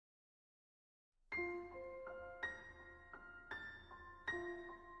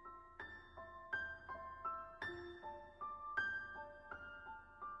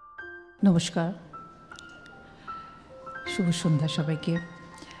নমস্কার, শুভ সন্ধ্যা সবাইকে।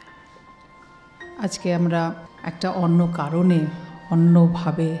 আজকে আমরা একটা অন্য কারণে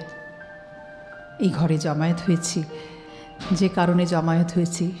অন্যভাবে এই ঘরে জমায়েত হয়েছি। যে কারণে জমায়েত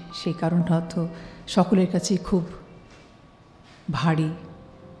হয়েছি সেই কারণটা তো সকলের কাছেই খুব ভারী,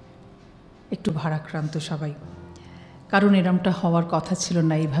 একটু ভারাক্রান্ত সবাই। কারণ এরমটা হওয়ার কথা ছিল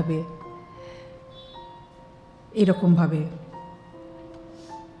না, এইভাবে এরকমভাবে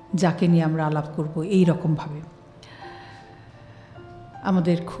যাকে নিয়ে আমরা আলাপ করব এই রকমভাবে।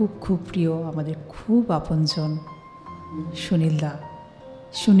 আমাদের খুব খুব প্রিয়, আমাদের খুব আপনজন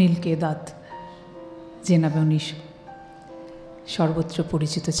সুনীল কে দত্ত, যে নামে উনি সর্বত্র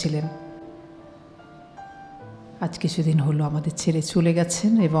পরিচিত ছিলেন। আজ কিছুদিন হলো আমাদের ছেড়ে চলে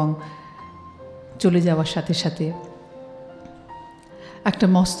গেছেন এবং চলে যাওয়ার সাথে সাথে একটা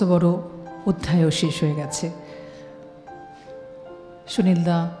মস্ত বড় অধ্যায়ও শেষ হয়ে গেছে।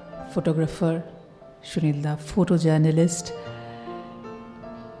 সুনীলদা ফটোগ্রাফার, সুনীলদা ফোটোজার্নালিস্ট,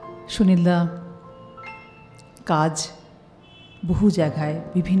 সুনীলদা কাজ বহু জায়গায়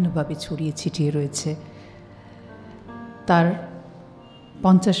বিভিন্নভাবে ছড়িয়ে ছিটিয়ে রয়েছে। তার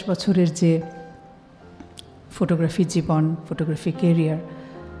 50 বছরের যে ফটোগ্রাফি জীবন, ফটোগ্রাফি ক্যারিয়ার,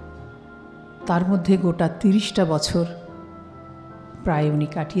 তার মধ্যে গোটা 30টা বছর প্রায় উনি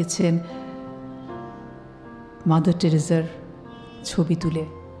কাটিয়েছেন মাদার টেরেজার ছবি তুলে।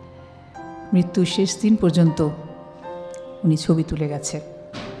 মৃত্যুর শেষ দিন পর্যন্ত উনি ছবি তুলে গেছে।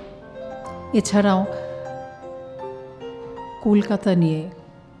 এছাড়াও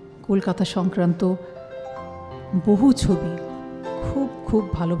কলকাতা সংক্রান্ত বহু ছবি, খুব খুব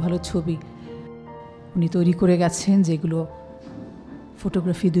ভালো ভালো ছবি উনি তৈরি করে গেছেন, যেগুলো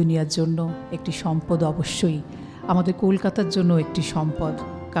ফটোগ্রাফি দুনিয়ার জন্য একটি সম্পদ। অবশ্যই আমাদের কলকাতার জন্য একটি সম্পদ,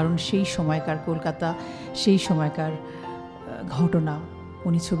 কারণ সেই সময়কার কলকাতা, সেই সময়কার ঘটনা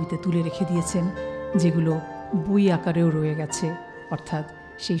উনি ছবিতে তুলে রেখে দিয়েছেন, যেগুলো বই আকারেও রয়ে গেছে। অর্থাৎ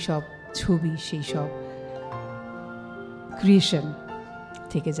সেই সব ছবি, সেই সব ক্রিয়েশন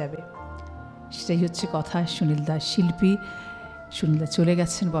থেকে যাবে। সেটাই হচ্ছে কথা। সুনীলদার শিল্পী, সুনীলদা চলে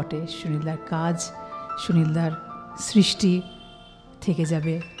গেছেন বটে, সুনীলদার কাজ, সুনীলদার সৃষ্টি থেকে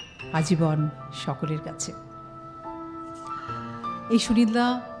যাবে আজীবন সকলের কাছে। এই সুনীলদা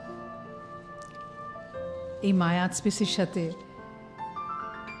এই মায়া আর্ট স্পেসের সাথে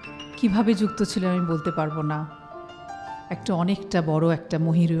কিভাবে যুক্ত ছিলেন আমি বলতে পারবো না। অনেকটা বড় একটা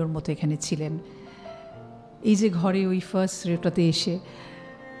মহিরুহের মতো এখানে ছিলেন। এই যে ঘরে ওই ফার্স্ট রেটাতে এসে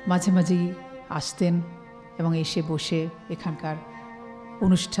মাঝে মাঝেই আসতেন এবং এসে বসে এখানকার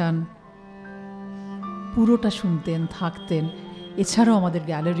অনুষ্ঠান পুরোটা শুনতেন, থাকতেন। এছাড়াও আমাদের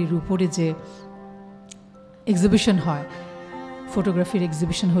গ্যালারির উপরে যে এক্সিবিশন হয়, ফটোগ্রাফির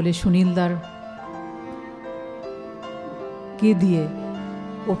এক্সিবিশন হলে সুনীলদার কে দিয়ে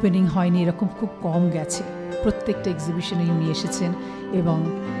ওপেনিং হয়নি এরকম খুব কম গেছে। প্রত্যেকটা এক্সিবিশনে উনি এসেছেন এবং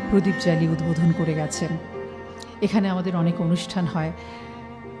প্রদীপ জ্বালিয়ে উদ্বোধন করে গেছেন। এখানে আমাদের অনেক অনুষ্ঠান হয়।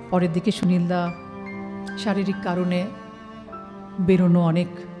 পরের দিকে সুনীলদা শারীরিক কারণে বেরোনো অনেক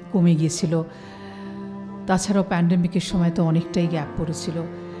কমে গিয়েছিল। তাছাড়াও প্যান্ডেমিকের সময় তো অনেকটাই গ্যাপ পড়েছিল,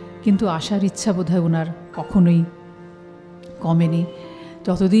 কিন্তু আসার ইচ্ছা বোধহয় ওনার কখনোই কমেনি।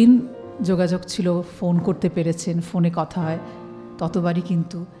 যতদিন যোগাযোগ ছিল, ফোন করতে পেরেছেন, ফোনে কথা হয়, ততবারই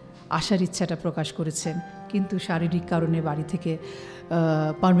কিন্তু আসার ইচ্ছাটা প্রকাশ করেছেন। কিন্তু শারীরিক কারণে বাড়ি থেকে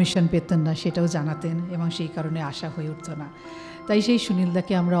পারমিশন পেতেন না, সেটাও জানাতেন, এবং সেই কারণে আসা হয়ে উঠত না। তাই সেই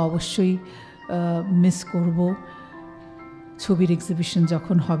সুনীলদাকে আমরা অবশ্যই মিস করব। ছবির এক্সিবিশন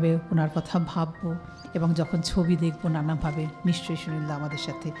যখন হবে ওনার কথা ভাবব, এবং যখন ছবি দেখব নানাভাবে নিশ্চয়ই সুনীলদা আমাদের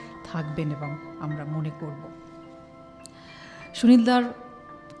সাথে থাকবেন এবং আমরা মনে করব। সুনীলদার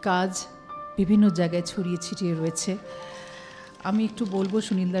কাজ বিভিন্ন জায়গায় ছড়িয়ে ছিটিয়ে রয়েছে। আমি একটু বলবো,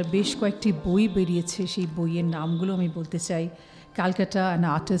 সুনীলদার বেশ কয়েকটি বই বেরিয়েছে, সেই বইয়ের নামগুলো আমি বলতে চাই। Calcutta an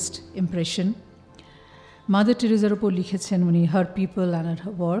artist impression, mother টেরেজার ওপর লিখেছেন উনি, হার পিপল অ্যান্ড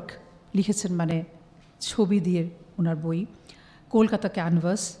হার ওয়ার্ক লিখেছেন, মানে ছবি দিয়ে ওনার বই। কলকাতা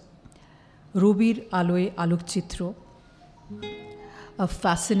ক্যানভাস, রবির আলোয় আলোকচিত্র, আ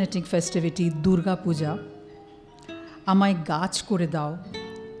ফ্যাসিনেটিং ফেস্টিভিটি, দুর্গা পূজা, আমায় গাছ করে দাও,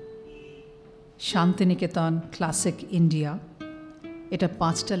 শান্তিনিকেতন, ক্লাসিক ইন্ডিয়া, এটা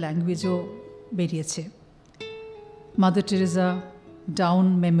 5টা ল্যাঙ্গুয়েজও বেরিয়েছে। Mother Teresa, down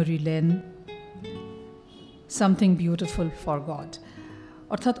memory lane, something beautiful for god.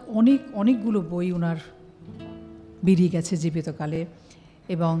 অর্থাৎ অনেকগুলো বই ওনার বেরিয়ে গেছে জীবিতকালে,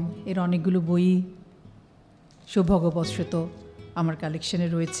 এবং এর অনেকগুলো বই সৌভাগ্যবশত আমার কালেকশনে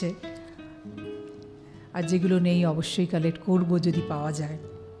রয়েছে। আর যেগুলো নেই অবশ্যই কালেক্ট করব যদি পাওয়া যায়।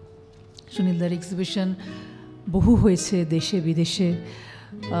 সুনীলদার এক্সিবিশন বহু হয়েছে দেশে বিদেশে,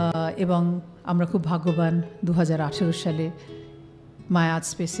 এবং আমরা খুব ভাগ্যবান 2018 সালে মায়া আর্ট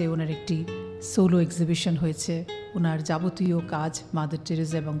স্পেসে ওনার একটি সোলো এক্সিবিশন হয়েছে ওনার যাবতীয় কাজ মাদার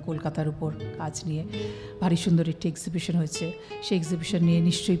টেরেসা এবং কলকাতার উপর কাজ নিয়ে ভারী সুন্দর একটি এক্সিবিশন হয়েছে। সেই এক্সিবিশন নিয়ে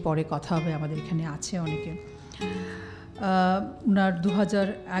নিশ্চয়ই পরে কথা হবে, আমাদের এখানে আছে অনেকে। ওনার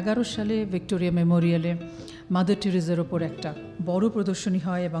 2011 সালে ভিক্টোরিয়া মেমোরিয়ালে মাদার টেরেসার ওপর একটা বড় প্রদর্শনী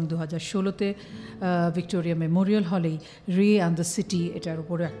হয় এবং 2016তে ভিক্টোরিয়া মেমোরিয়াল হলেই রে অ্যান্ড দ্য সিটি এটার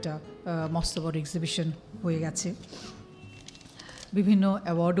উপরে একটা মস্ত বড় এক্সিবিশন হয়ে গেছে। বিভিন্ন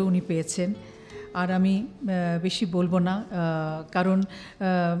অ্যাওয়ার্ডও উনি পেয়েছেন। আর আমি বেশি বলবো না, কারণ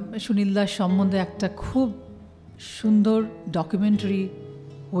সুনীলদার সম্বন্ধে একটা খুব সুন্দর ডকুমেন্টারি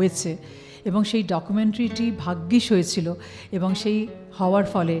হয়েছে এবং সেই ডকুমেন্টারিটি ভাগ্যিস হয়েছিল এবং সেই হওয়ার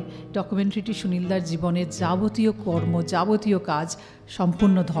ফলে ডকুমেন্টারিটি সুনীলদার জীবনের যাবতীয় কর্ম যাবতীয় কাজ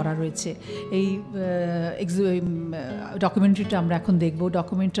সম্পূর্ণ ধরা রয়েছে। এই ডকুমেন্টারিটা আমরা এখন দেখব,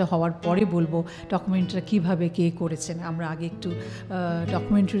 ডকুমেন্টারি হওয়ার পরে বলবো ডকুমেন্টারিটা কীভাবে কে করেছেন। আমরা আগে একটু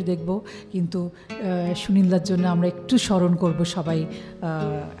ডকুমেন্টারি দেখব, কিন্তু সুনীলদার জন্য আমরা একটু স্মরণ করব সবাই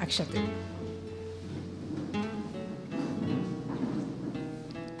একসাথে।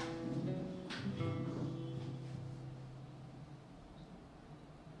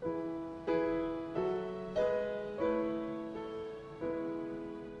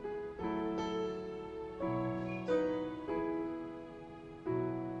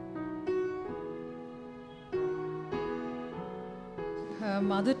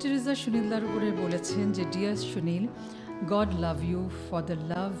 মাদার টেরেসা সুনীলদার উপরে বলেছেন যে, deer Sunil, god love you for the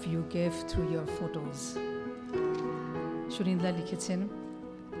love you gave through your photos. সুনীলদা লিখেছেন,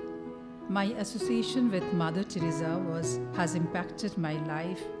 মাই association with mother Teresa has impacted my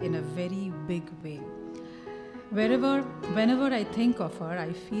life in a very big way. Whenever I think of her,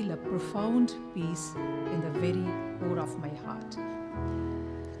 I feel a profound peace in the very core of my heart.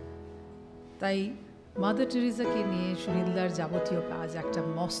 তাই mother টেরেসাকে নিয়ে সুনীলদার যাবতীয় কাজ একটা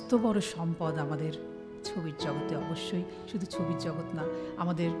মস্ত বড় সম্পদ আমাদের ছবির জগতে। অবশ্যই শুধু ছবির জগৎ না,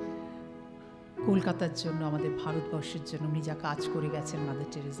 আমাদের কলকাতার জন্য, আমাদের ভারতবর্ষের জন্য উনি যা কাজ করে গেছেন মাদার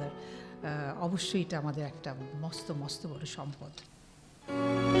টেরেসার, অবশ্যই এটা আমাদের একটা মস্ত মস্ত বড় সম্পদ।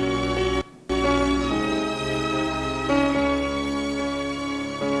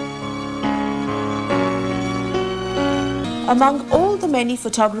 Among all the many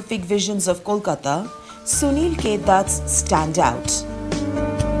photographic visions of Kolkata, Sunil K Dutt's stand out.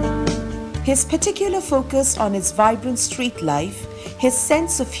 His particular focus on its vibrant street life, his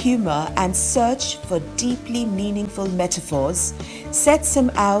sense of humor and search for deeply meaningful metaphors sets him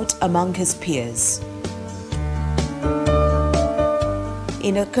out among his peers.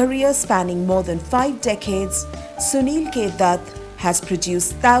 In a career spanning more than 5 decades, Sunil K Dutt has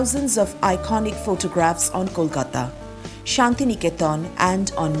produced thousands of iconic photographs on Kolkata, Shantiniketan and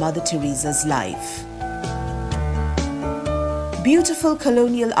on Mother Teresa's life. Beautiful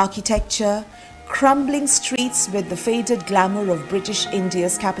colonial architecture, crumbling streets with the faded glamour of British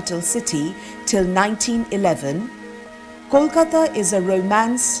India's capital city till 1911, Kolkata is a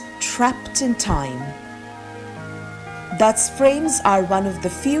romance trapped in time. Dutt's frames are one of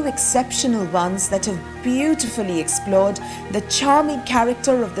the few exceptional ones that have beautifully explored the charming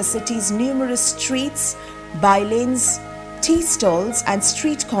character of the city's numerous streets, bylanes, tea stalls and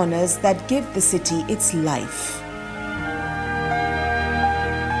street corners that give the city its life.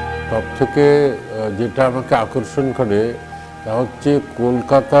 সবথেকে যেটা আমাকে আকর্ষণ করে তা হচ্ছে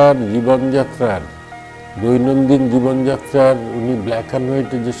কলকাতার জীবনযাত্রার, দৈনন্দিন জীবনযাত্রার উনি ব্ল্যাক অ্যান্ড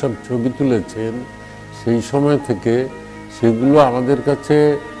হোয়াইটে যেসব ছবি তুলেছেন সেই সময় থেকে সেগুলো আমাদের কাছে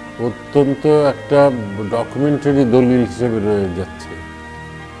অত্যন্ত একটা ডকুমেন্টারি দলিল হিসেবে রয়ে যাচ্ছে।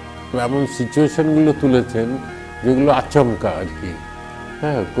 এমন সিচুয়েশনগুলো তুলেছেন যেগুলো আচমকা আর কি।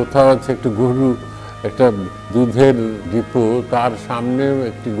 হ্যাঁ, কোথাও আছে একটা গরু, একটা দুধের ডিপো, তার সামনে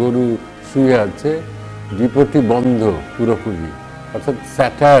একটি গরু শুয়ে আছে, ডিপোটি বন্ধ পুরোপুরি, অর্থাৎ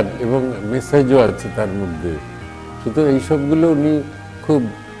স্যাটার এবং মেসেজও আছে তার মধ্যে। সুতরাং এইসবগুলো উনি খুব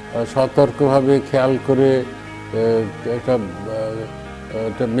সতর্কভাবে খেয়াল করে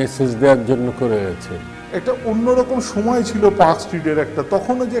একটা মেসেজ দেওয়ার জন্য করে গেছে। একটা অন্যরকম সময় ছিল পার্ক স্ট্রিটের একটা,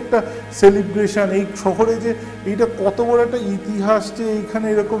 তখনও যে একটা সেলিব্রেশন, এই শহরে যে এইটা কত বড় একটা ইতিহাস যে এইখানে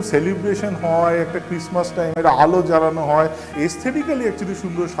এরকম সেলিব্রেশন হয়, একটা ক্রিসমাস টাইম একটা আলো জ্বালানো হয়, এস্থেটিক্যালি অ্যাকচুয়ালি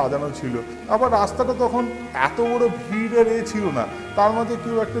সুন্দর সাজানো ছিল। আবার রাস্তাটা তখন এত বড় ভিড়ের ছিল না, তার মধ্যে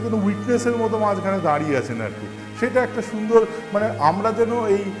কেউ একটা যেন উইটনেসের মতো মাঝখানে দাঁড়িয়ে আছেন আর কি। সেটা একটা সুন্দর, মানে আমরা যেন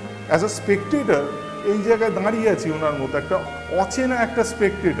এই অ্যাজ আ স্পেকটেটর এই জায়গায় দাঁড়িয়ে আছি ওনার মতো, একটা অচেনা একটা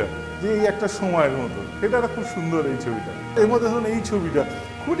স্পেকটেটর, যে এই একটা সময়ের মতো। এটা খুব সুন্দর এই ছবিটা। এর মধ্যে ধরুন এই ছবিটা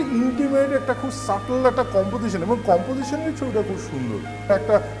খুব ইন্টিমেট, একটা খুব সাটল একটা কম্পোজিশন, এবং কম্পোজিশনের ছবিটা খুব সুন্দর।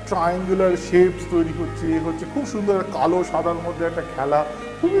 একটা ট্রায়াঙ্গুলার শেপস তৈরি হচ্ছে, খুব সুন্দর, কালো সাদার মধ্যে একটা খেলা,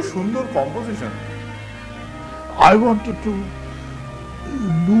 খুবই সুন্দর composition. I wanted to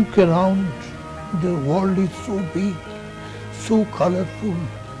look around. The world is so big, so colorful,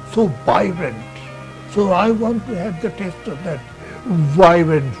 so vibrant. So I want to have the taste of that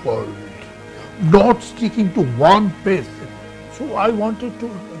vibrant world, not sticking to one place. So I wanted to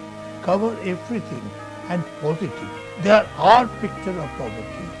cover everything and positive. There are pictures of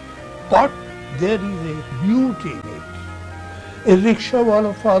poverty, but there is a beauty in it. A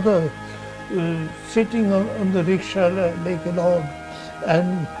rickshawala father sitting on the rickshaw like a log, and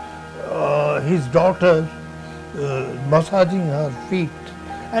his daughter massaging her feet,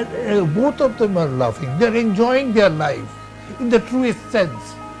 and both of them are laughing. They're enjoying their life in the truest sense,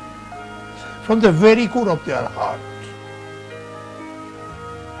 from the very core of their heart.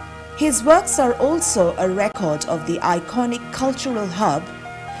 His works are also a record of the iconic cultural hub,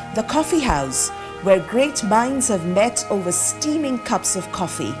 the coffee house, where great minds have met over steaming cups of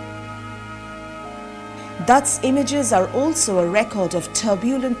coffee. Dutt's images are also a record of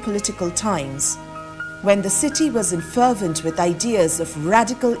turbulent political times, when the city was in fervent with ideas of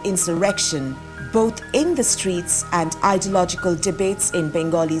radical insurrection, both in the streets and ideological debates in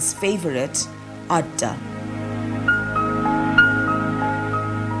Bengalis' favorite, Adda.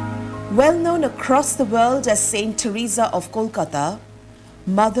 Well known across the world as Saint Teresa of Kolkata,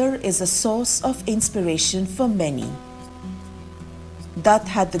 Mother is a source of inspiration for many. Dutt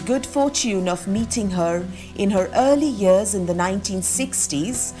had the good fortune of meeting her in her early years in the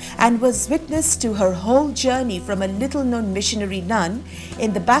 1960s and was witness to her whole journey from a little-known missionary nun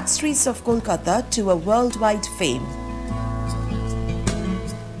in the back streets of Kolkata to a worldwide fame.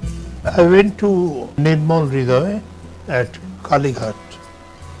 I went to Nirmal Hriday at Kalighat,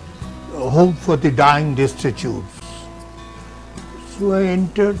 home for the dying destitutes. So I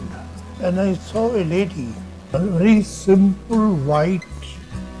entered and I saw a lady, a very simple white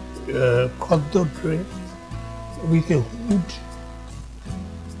khadda dress with a hood,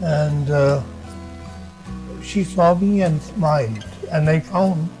 and she saw me and smiled, and I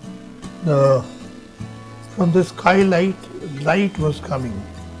found from the skylight light was coming,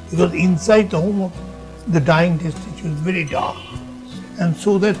 because inside the home of the dying destitute was very dark, and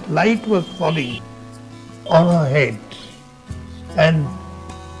so that light was falling on her head, and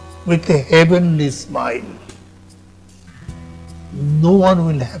with a heavenly smile. No one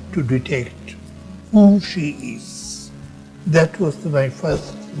will have to detect who she is. That was my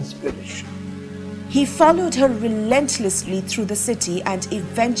first inspiration. He followed her relentlessly through the city and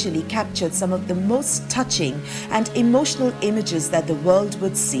eventually captured some of the most touching and emotional images that the world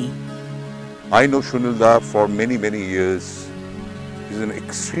would see. I know Sunil Dutt for many, many years. He's an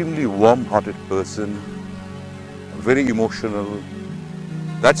extremely warm-hearted person, very emotional.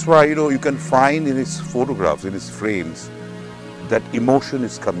 That's why, you can find in his photographs, in his frames, that emotion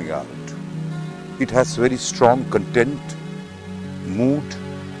is coming out. It has very strong content, mood,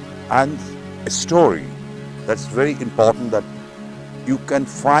 and a story. That's very important, that you can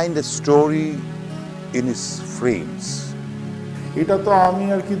find a story in his frames. এটা তো আমি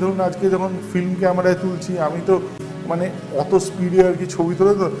আর কি, ধরুন আজকে যখন film ক্যামেরায় তুলছি, আমি তো মানে অত স্পিডে আর কি ছবি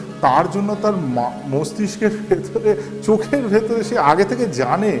তোলে, তো তার জন্য তার মস্তিষ্কের ভেতরে, চোখের ভেতরে সে আগে থেকে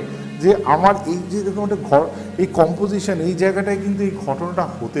জানে যে আমার এই যে দেখুন একটা ঘর, এই কম্পোজিশন, এই জায়গাটায় কিন্তু এই ঘটনাটা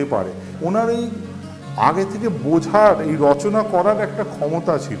হতে পারে। ওনার এই আগে থেকে বোঝার, এই রচনা করার একটা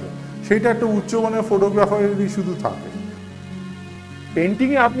ক্ষমতা ছিল, সেটা একটা উচ্চমানের ফটোগ্রাফারেরই শুধু থাকে।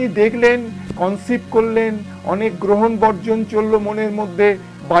 পেন্টিংয়ে আপনি দেখলেন, কনসিপ্ট করলেন, অনেক গ্রহণ বর্জন চললো মনের মধ্যে,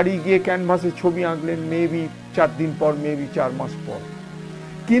 বাড়ি গিয়ে ক্যানভাসে ছবি আঁকলেন, মেবি 4 দিন পর, মেবি 4 মাস পর।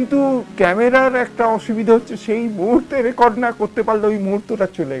 কিন্তু ক্যামেরার একটা অসুবিধা হচ্ছে, সেই মুহূর্তে রেকর্ড না করতে পারলে ওই মুহূর্তটা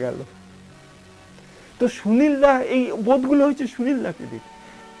চলে গেল। তো সুনীল দা, এই বোধগুলো হচ্ছে সুনীল দাকে দেখে।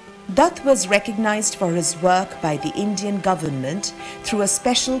 Dutt was recognized for his work by the Indian government through a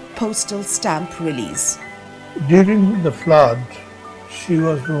special postal stamp release. During the flood, she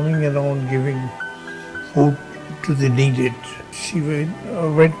was roaming around giving food to the needed. She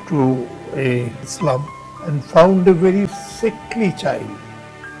went to a slum and found a very sickly child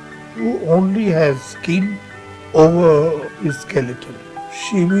who only has skin over his skeleton.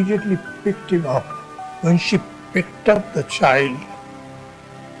 She immediately picked him up. When she picked up the child,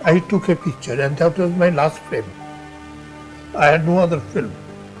 I took a picture, and that was my last frame. I had no other film,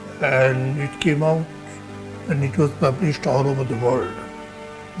 and it came out and it was published all over the world.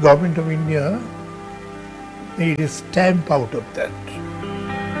 Government of India made a stamp out of that.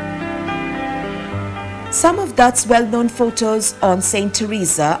 Some of Dutt's well-known photos on Saint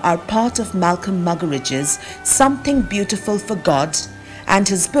Teresa are part of Malcolm Muggeridge's Something Beautiful for God and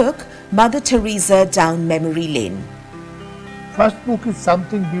his book Mother Teresa Down Memory Lane. First book is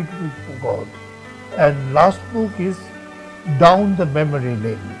Something Beautiful for God, and last book is Down the Memory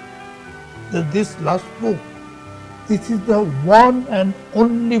Lane. This last book, this is the one and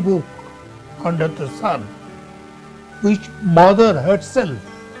only book under the sun which Mother herself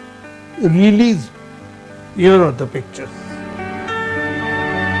released. Here are the pictures.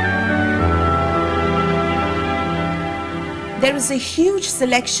 There is a huge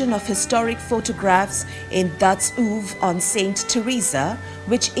selection of historic photographs in Dutt's oeuvre on Saint Teresa,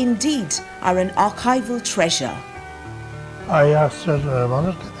 which indeed are an archival treasure. I asked her,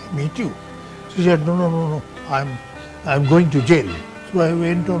 Mother, can I meet you? She said, no, I'm going to jail. So I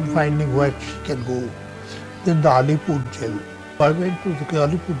went on finding where she can go. Then the Alipur jail. I went to the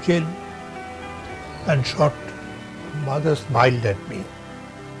Alipur jail and shot. Mother smiled at me.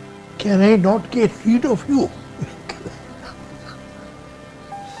 Can I not get rid of you?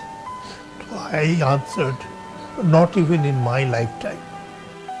 So I answered, not even in my lifetime.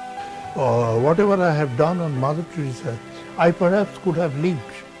 Whatever I have done on Mother Teresa, I perhaps could have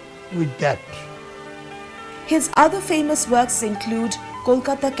lived with that. His other famous works include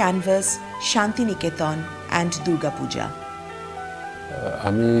Kolkata Canvas, Shantiniketan and Durga Puja.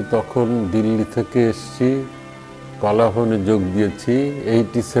 আমি তখন দিল্লি থেকে এসেছি, কলাভবনে যোগ দিয়েছি,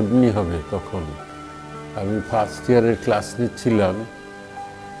 87 হবে তখন। আমি first ইয়ারের ক্লাস নিচ্ছিলাম,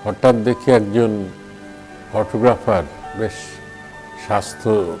 হঠাৎ দেখি একজন ফটোগ্রাফার, বেশ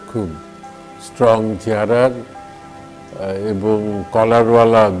স্বাস্থ্য খুব স্ট্রং চেহারার এবং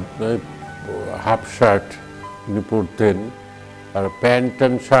কলারওয়ালা হাফ শার্ট উনি পরতেন, আর প্যান্ট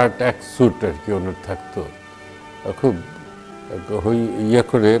অ্যান্ড শার্ট এক স্যুট আর কি ওনার থাকতো। খুব ইয়ে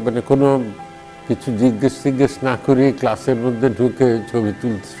করে মানে কোনো কিছু জিজ্ঞেস না করে ক্লাসের মধ্যে ঢুকে ছবি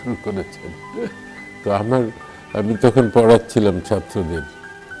তুলতে শুরু করেছেন। তো আমি তখন পড়াচ্ছিলাম ছাত্রদের।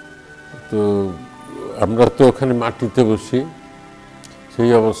 তো আমরা তো ওখানে মাটিতে বসি,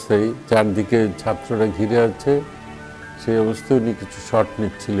 সেই অবস্থায় চারদিকে ছাত্ররা ঘিরে আছে, সেই অবস্থায় উনি কিছু শট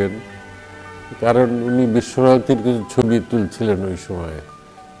নিচ্ছিলেন, কারণ উনি বিশ্বভারতীর কিছু ছবি তুলছিলেন ওই সময়ে,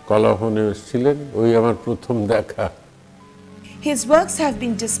 কলাভবনে এসেছিলেন। ওই আমার প্রথম দেখা। His works have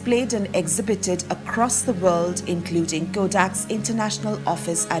been displayed and exhibited across the world, including Kodak's International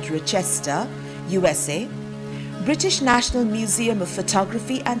Office at Rochester, USA, British National Museum of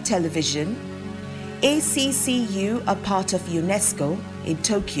Photography and Television, ACCU, a part of UNESCO, in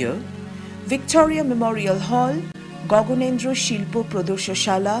Tokyo, Victoria Memorial Hall, Gogonendra Shilpo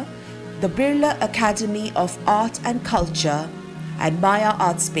Pradoshoshala, the Birla Academy of Art and Culture, and Maya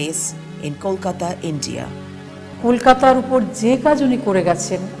Art Space in Kolkata, India. কলকাতার উপর যে কাজ উনি করে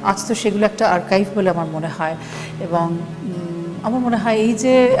গেছেন আজ তো সেগুলো একটা আর্কাইভ বলে আমার মনে হয়। এবং আমার মনে হয় এই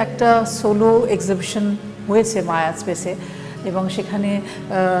যে একটা সোলো এক্সিবিশন হয়েছে মায়া স্পেসে, এবং সেখানে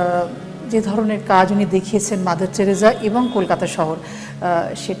যে ধরনের কাজ উনি দেখিয়েছেন মাদার টেরেজা এবং কলকাতা শহর,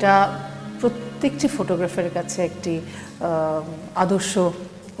 সেটা প্রত্যেকটি ফটোগ্রাফারের কাছে একটি আদর্শ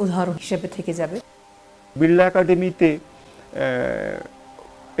উদাহরণ হিসেবে থেকে যাবে। বিড়লা একাডেমিতে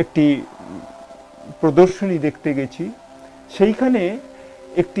একটি প্রদর্শনী দেখতে গেছি, সেইখানে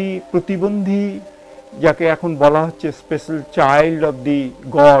একটি প্রতিবন্ধী, যাকে এখন বলা হচ্ছে special child of the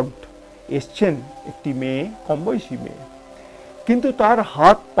god, এসছেন, একটি মেয়ে, কম বয়সী মেয়ে, কিন্তু তার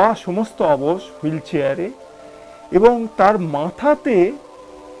হাত পা সমস্ত অবশ, হুইল চেয়ারে, এবং তার মাথাতে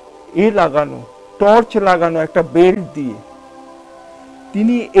লাগানো, টর্চ লাগানো একটা বেল্ট দিয়ে।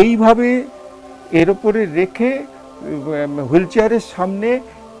 তিনি এইভাবে এর ওপরে রেখে হুইল চেয়ারের সামনে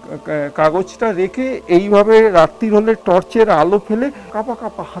কাগজটা রেখে এইভাবে রাত্রির হলে টর্চের আলো ফেলে কাঁপা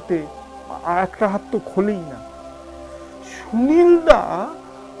কাঁপা হাতে, একটা হাত তো খোলেই না। সুনীলদা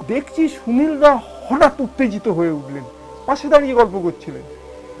দেখছি, সুনীলদা হঠাৎ উত্তেজিত হয়ে উঠলেন, পাশে দাঁড়িয়ে গল্প করছিলেন।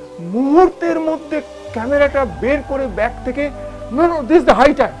 মুহূর্তের মধ্যে ক্যামেরাটা বের করে ব্যাগ থেকে, no this the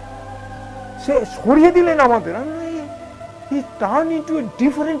high time, সে সরিয়ে দিলেন আমাদের। He turn into a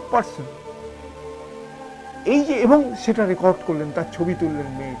different person. এই যে, এবং সেটা রেকর্ড করলেন, তার ছবি তুললেন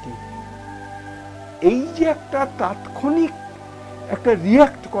মেয়েটি। এই যে একটা তাৎক্ষণিক একটা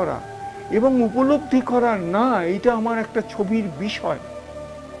রিয়াক্ট করা এবং উপলব্ধি করা, না এটা আমার একটা ছবির বিষয়,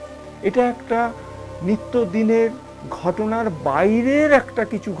 এটা একটা নিত্যদিনের ঘটনার বাইরের একটা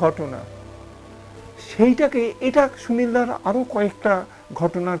কিছু ঘটনা, সেইটাকে, এটা সুনীলদার আরও কয়েকটা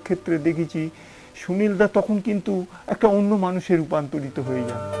ঘটনার ক্ষেত্রে দেখেছি। সুনীলদা তখন কিন্তু একটা অন্য মানুষে রূপান্তরিত হয়ে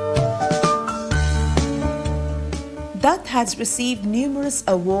যান। Dutt has received numerous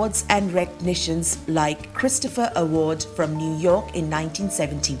awards and recognitions like Christopher Award from New York in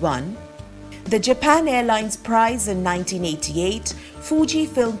 1971, the Japan Airlines Prize in 1988, Fuji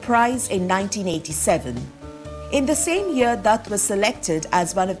Film Prize in 1987. In the same year, Dutt was selected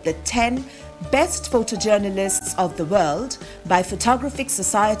as one of the 10 best photojournalists of the world by Photographic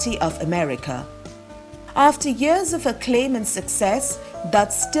Society of America. After years of acclaim and success,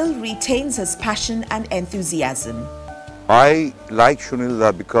 Dutt still retains his passion and enthusiasm. I like Sunil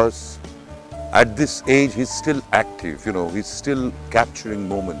Dutt because at this age he's still active, he's still capturing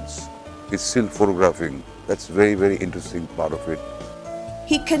moments, he's still photographing. That's very, very interesting part of it.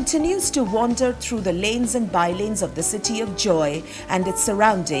 He continues to wander through the lanes and bylanes of the city of joy and its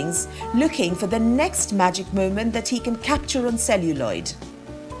surroundings, looking for the next magic moment that he can capture on celluloid.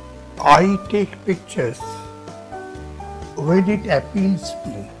 I take pictures when it appeals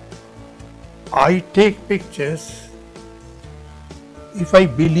me. I take pictures if I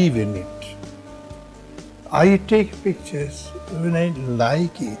believe in it. I take pictures when I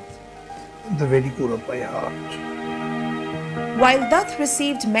like it in the very core of my heart. While Dutt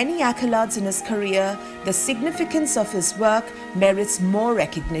received many accolades in his career, the significance of his work merits more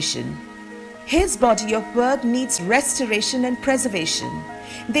recognition. His body of work needs restoration and preservation.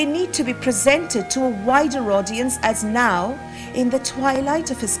 They need to be presented to a wider audience, as now, in the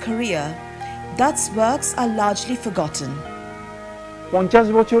twilight of his career, Dutt's works are largely forgotten.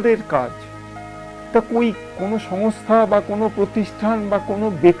 50 বছরের কাজ, তা কই কোনো সংস্থা বা কোনো প্রতিষ্ঠান বা কোনো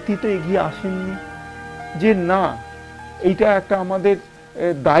ব্যক্তি তো এগিয়ে আসেননি যে না এইটা একটা আমাদের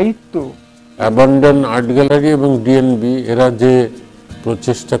দায়িত্ব। অ্যাবান্ডন আর্ট গ্যালারি এবং ডিএনবি এরা যে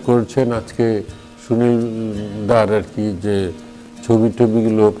প্রচেষ্টা করছেন আজকে সুনীল দার আর কি, যে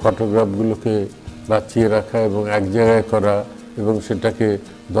ছবিগুলো ফটোগ্রাফগুলোকে বাঁচিয়ে রাখা এবং এক জায়গায় করা এবং সেটাকে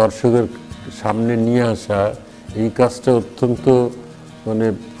দর্শকের সামনে নিয়ে আসা, এই কাজটা অত্যন্ত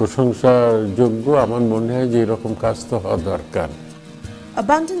প্রশংসাযোগ্য। আমার মনে হয় যে এরকম কাজ তো হওয়া দরকার।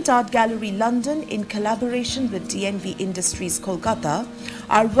 Abundant Art Gallery London, in collaboration with DNV Industries Kolkata,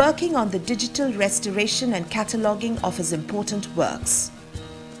 are working on the digital restoration and cataloguing of his important works.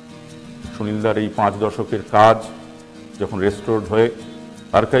 সুনীলদার এই 5 দশকের কাজ যখন রেস্টোরড হয়ে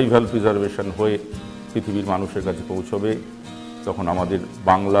আর্কাইভাল প্রিজার্ভেশন হয়ে পৃথিবীর মানুষের কাছে পৌঁছবে, তখন আমাদের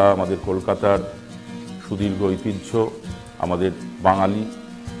বাংলা, আমাদের কলকাতার সুদীর্ঘ ঐতিহ্য, আমাদের বাঙালি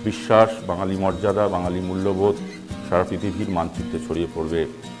বিশ্বাস, বাঙালি মর্যাদা, বাঙালি মূল্যবোধ সারা পৃথিবীর মানচিত্রে ছড়িয়ে পড়বে।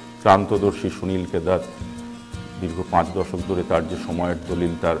 ক্রান্তদর্শী সুনীল কে দত্ত দীর্ঘ 5 দশক ধরে তার যে সময়ের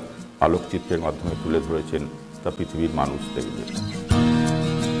দলিল তার আলোকচিত্রের মাধ্যমে তুলে ধরেছেন, তা পৃথিবীর মানুষ দেখবে।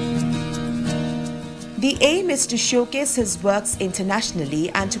 The aim is to showcase his works internationally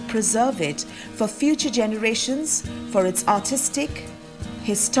and to preserve it for future generations for its artistic,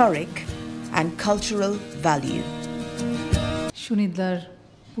 historic and cultural value. সুনীলদার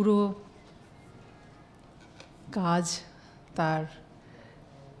পুরো কাজ, তার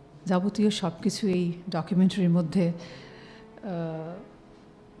যাবতীয় সব কিছু এই ডকুমেন্টারির মধ্যে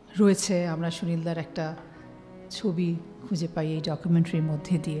রয়েছে। আমরা সুনীলদার একটা ছবি খুঁজে পাই এই ডকুমেন্টারির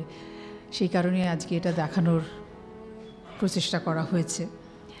মধ্যে দিয়ে, সেই কারণে আজকে এটা দেখানোর প্রচেষ্টা করা হয়েছে।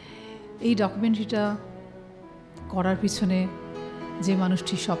 এই ডকুমেন্টারিটা করার পিছনে যে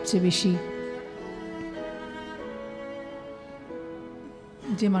মানুষটি সবচেয়ে বেশি,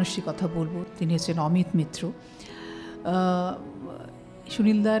 যে মানুষটির কথা বলবো তিনি হচ্ছেন অমিত মিত্র।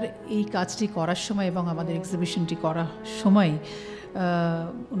 সুনীলদার এই কাজটি করার সময় এবং আমাদের এক্সিবিশনটি করার সময়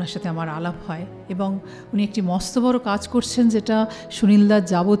ওনার সাথে আমার আলাপ হয় এবং উনি একটি মস্ত বড় কাজ করছেন, যেটা সুনীলদার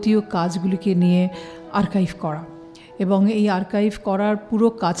যাবতীয় কাজগুলিকে নিয়ে আর্কাইভ করা, এবং এই আর্কাইভ করার পুরো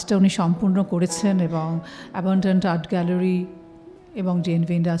কাজটা উনি সম্পূর্ণ করেছেন। এবং অ্যাবান্ডেন্ট আর্ট গ্যালারি এবং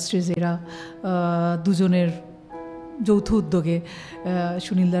ডিএনভি ইন্ডাস্ট্রিজ এরা দুজনের যৌথ উদ্যোগে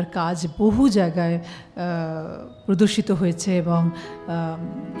সুনীলদার কাজ বহু জায়গায় প্রদর্শিত হয়েছে এবং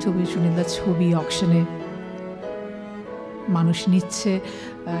সুনীলদার ছবি অকশনে মানুষ নিচ্ছে,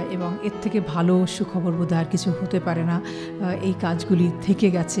 এবং এর থেকে ভালো সুখবর বোধ আর কিছু হতে পারে না। এই কাজগুলি থেকে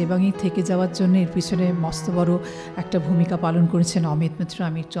গেছে এবং এই থেকে যাওয়ার জন্য এর পিছনে মস্ত বড় একটা ভূমিকা পালন করেছেন অমিত মিত্র।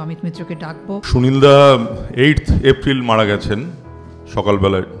 আমি একটু অমিত মিত্রকে ডাকবো। সুনীলদা 8 এপ্রিল মারা গেছেন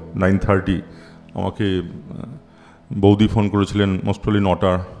সকালবেলায় 9:30। আমাকে বৌদি ফোন করেছিলেন মোস্ট প্রবলি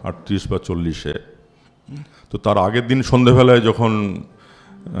 9:38 বা 40-এ। তো তার আগের দিন সন্ধ্যেবেলায় যখন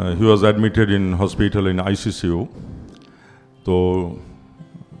হি was admitted in hospital in ICCU, তো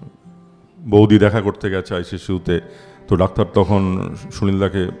বৌদি দেখা করতে গেছে আইসিসিউতে। তো ডাক্তার তখন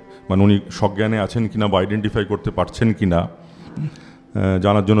সুনীলদাকে, উনি সজ্ঞানে আছেন কিনা বা আইডেন্টিফাই করতে পারছেন কিনা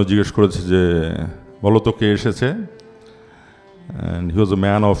জানার জন্য জিজ্ঞেস করেছে যে বলো তো কে এসেছে। And he was a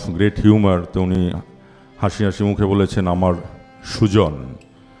man of great humour. তো উনি হাসি হাসি মুখে বলেছেন আমার সুজন।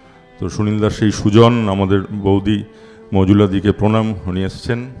 তো সুনীলদার সেই সুজন আমাদের বৌদি মজুলাদিকে প্রণাম, উনি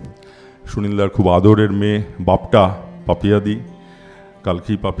এসছেন। সুনীলদার খুব আদরের মেয়ে বাপটা পাপিয়াদি,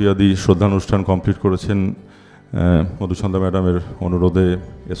 কালকেই পাপিয়াদি শ্রদ্ধানুষ্ঠান কমপ্লিট করেছেন, মধুসন্ধ্যা ম্যাডামের অনুরোধে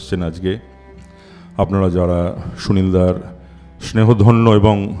এসছেন আজকে। আপনারা যারা সুনীলদার স্নেহধন্য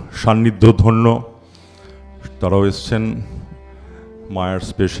এবং সান্নিধ্যধন্য তারাও এসছেন। মায়ার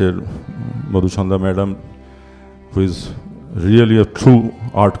স্পেসের মধুসন্ধ্যা madam, who is really a true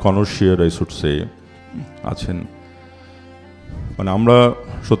art কনসিয়ার I should say, আছেন। মানে আমরা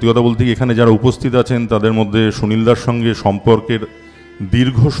সত্যি কথা বলতে এখানে যারা উপস্থিত আছেন তাদের মধ্যে সুনীলদার সঙ্গে সম্পর্কের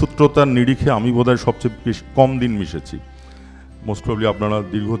দীর্ঘসূত্রতার নিরিখে আমি বোধহয় সবচেয়ে বেশি কম দিন মিশেছি। মোস্ট প্রবলি আপনারা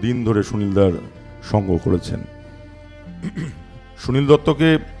দীর্ঘদিন ধরে সুনীলদার সঙ্গ করেছেন। সুনীল দত্তকে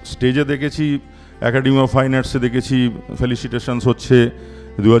স্টেজে দেখেছি, একাডেমি অফ ফাইন আর্টসে দেখেছি, ফেলিসিটেশনস হচ্ছে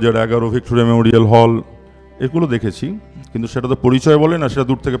 2011 ভিক্টোরিয়া মেমোরিয়াল হল, এগুলো দেখেছি, কিন্তু সেটা তো পরিচয় বলে না, সেটা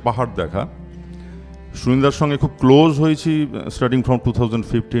দূর থেকে পাহাড় দেখা। সুনীলদার সঙ্গে খুব ক্লোজ হয়েছি স্টার্টিং ফ্রম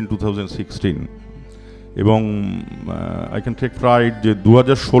 2015-2016, এবং আই ক্যান টেক প্রাইড যে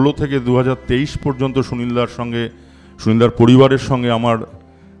 2016 থেকে 2023 পর্যন্ত সুনীলদার পরিবারের সঙ্গে আমার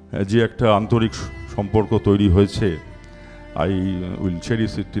যে একটা আন্তরিক সম্পর্ক তৈরি হয়েছে, I will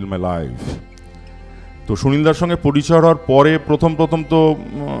cherish it till my life. তো সুনীলদার সঙ্গে পরিচয় হওয়ার পরে প্রথম তো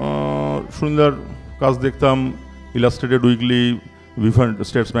সুনীলদার কাজ দেখতাম illustrated weekly, different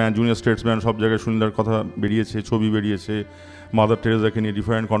Statesman, junior Statesman, সব জায়গায় সুনীলদার কথা বেরিয়েছে, ছবি বেরিয়েছে। মাদার টেরেজাকে নিয়ে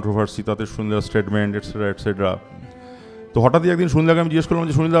ডিফারেন্ট কন্ট্রোভার্সি, তাতে সুনীলদার স্টেটমেন্ট এটসেট্রা এটসেট্রা। তো হঠাৎই একদিন সুনীলদাকে আমি জিজ্ঞেস করলাম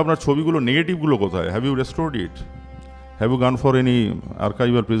যে সুনীলদা আপনার ছবিগুলো নেগেটিভগুলো কোথায়, have you restored it, have you গান for any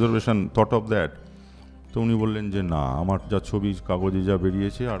archival preservation, thought of that? তো উনি বললেন যে না, আমার যা ছবি কাগজে যা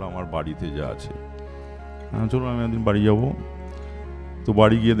বেরিয়েছে আর আমার বাড়িতে যা আছে। চলো আমি একদিন বাড়ি যাব। তো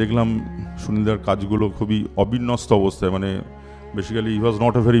বাড়ি গিয়ে দেখলাম সুনীলদার কাজগুলো খুবই অবিন্যস্ত অবস্থায়, মানে basically he was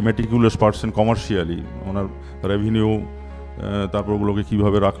not a very meticulous person commercially. Owner revenue, তারপর ওগুলোকে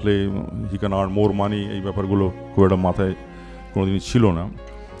কীভাবে রাখলে হি ক্যান আর্ন মোর মানি, এই ব্যাপারগুলো খুব একটা মাথায় কোনোদিনই ছিল না।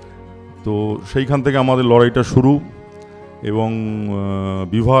 তো সেইখান থেকে আমাদের লড়াইটা শুরু, এবং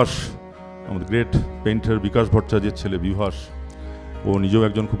বিভাস, আমাদের গ্রেট পেইন্টার বিকাশ ভট্টাচার্যের ছেলে বিভাস, ও নিজেও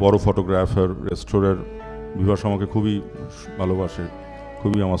একজন খুব বড় ফটোগ্রাফার, রেস্টোরার। বিভাস আমাকে খুবই ভালোবাসে,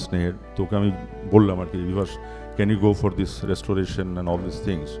 খুবই আমার স্নেহের। তো ওকে আমি বললাম আর কি, Bibhas can you go for this restoration and all this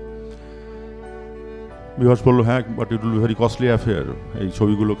things? Bibhas বললো হ্যাঁ, but it will be very costly affair. এই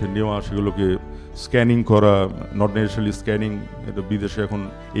ছবিগুলোকে নেওয়া, সেগুলোকে স্ক্যানিং করা, নট নেসেসারিলি স্ক্যানিং, এটা বিদেশে এখন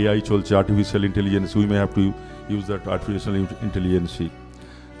এআই চলছে, artificial intelligence, we may have to use that artificial ইন্টেলিজেন্সি।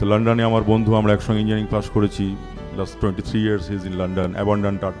 তো লন্ডনে আমার বন্ধু, আমরা একসঙ্গে ইঞ্জিনিয়ারিং পাস করেছি, last 23 years is in London,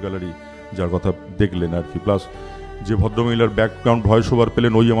 abundant art gallery, যার কথা দেখলেন আর কি। প্লাস যে ভদ্রমহিলার ব্যাকগ্রাউন্ড ভয়েস ওভার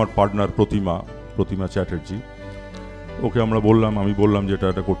পেলেন, ওই আমার পার্টনার প্রতিমা চ্যাটার্জি। ওকে আমরা বললাম, আমি বললাম যে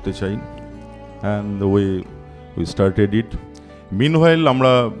এটা করতে চাই, and the way we started it. Meanwhile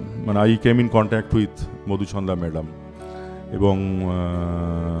আমরা, মানে I came in contact with মধুসন্ধ্যা madam, এবং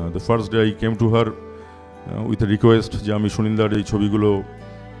the first day I came to her with a request যে আমি সুনীলদার এই ছবিগুলো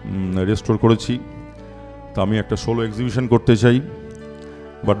রেস্টোর করেছি, তা আমি একটা সোলো এক্সিবিশন করতে চাই,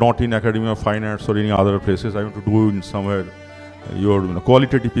 but not in Academy of Fine Arts or any other places. I want to do it in somewhere your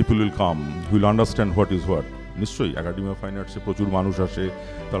qualitative people will come, who will understand what is what. নিশ্চয়ই academy of fine আর্টসে প্রচুর মানুষ আসে,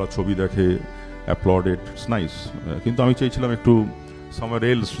 তারা ছবি দেখে, অ্যাপ্লড ইট, it's nice, কিন্তু আমি চেয়েছিলাম একটু somewhere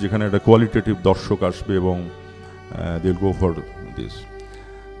else, যেখানে একটা কোয়ালিটেটিভ দর্শক আসবে এবং they will go for this.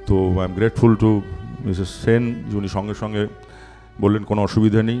 তো I am grateful to Mrs Sen, যিনি সঙ্গে সঙ্গে বললেন কোনো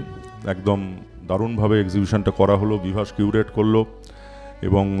অসুবিধা নেই, একদম দারুণভাবে এক্সিবিশনটা করা হলো, বিভাস কিউরেট করলো,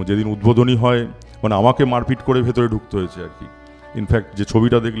 এবং যেদিন উদ্বোধনী হয়, মানে আমাকে মারপিট করে ভেতরে ঢুকতে হয়েছে আর কি। ইনফ্যাক্ট যে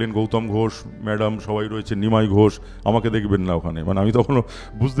ছবিটা দেখলেন, গৌতম ঘোষ ম্যাডাম সবাই রয়েছে, নিমাই ঘোষ, আমাকে দেখবেন না ওখানে, মানে আমি তখনও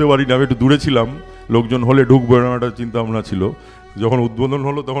বুঝতে পারি না, আমি একটু দূরে ছিলাম, লোকজন হলে ঢুকবো এরকম একটা চিন্তা ভাবনা ছিল। যখন উদ্বোধন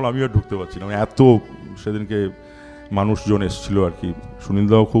হলো তখন আমি আর ঢুকতে পারছি না, এত সেদিনকে মানুষজন এসেছিল আর কি।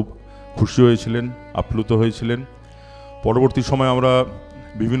 সুনীলদাও খুব খুশি হয়েছিলেন, আপ্লুত হয়েছিলেন। পরবর্তী সময় আমরা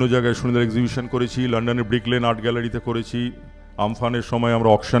বিভিন্ন জায়গায় সুনীলদার এক্সিবিশন করেছি, লন্ডনের ব্রিকলেন আর্ট গ্যালারিতে করেছি, আমফানের সময় আমরা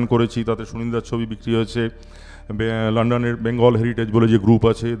অকশন করেছি, তাতে সুনীলদার ছবি বিক্রি হয়েছে। লন্ডনের বেঙ্গল হেরিটেজ বলে যে গ্রুপ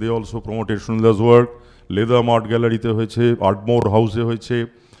আছে, they also promoted সুনীলদাস work. লেদাম art গ্যালারিতে হয়েছে, আর্টমোর হাউসে হয়েছে,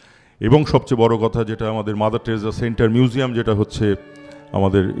 এবং সবচেয়ে বড় কথা যেটা আমাদের মাদার টেরেসা সেন্টার মিউজিয়াম যেটা হচ্ছে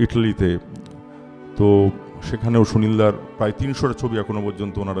আমাদের ইটালিতে, তো সেখানেও সুনীলদার প্রায় 300টা ছবি এখনও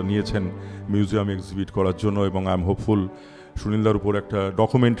পর্যন্ত ওনারা নিয়েছেন মিউজিয়ামে এক্সিবিট করার জন্য। এবং আই এম হোপফুল সুনীলদার উপর একটা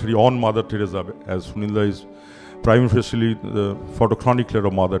documentary on mother Teresa, as সুনীলদা is prime facially the photo chronicler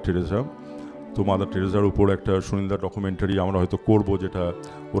of Mother Teresa, তো মাদার টেরেসার উপর একটা সুনীলদা ডকুমেন্টারি আমরা হয়তো করব, যেটা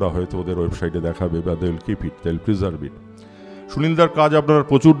ওরা হয়তো ওদের ওয়েবসাইটে দেখাবে, বা they will keep it, they will preserve ইট। সুনীলদার কাজ আপনারা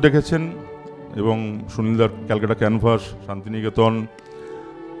প্রচুর দেখেছেন, এবং সুনীলদার Calcutta canvas, Santiniketan,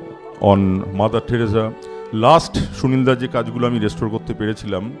 on mother Teresa, last সুনীলদার যে কাজগুলো আমি রেস্টোর করতে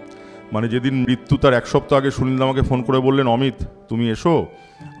পেরেছিলাম, মানে যেদিন মৃত্যু তার 1 সপ্তাহ আগে সুনীলদা আমাকে ফোন করে বললেন, অমিত তুমি এসো,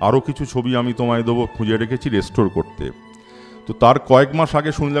 আরও কিছু ছবি আমি তোমায় দেবো, খুঁজে রেখেছি রেস্টোর করতে। তো তার কয়েক মাস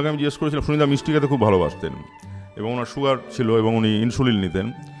আগে সুনীলদাকে আমি জিজ্ঞেস করেছিলাম, সুনীলদা মিষ্টি খেতে খুব ভালোবাসতেন এবং ওনার সুগার ছিল এবং উনি ইনসুলিন নিতেন।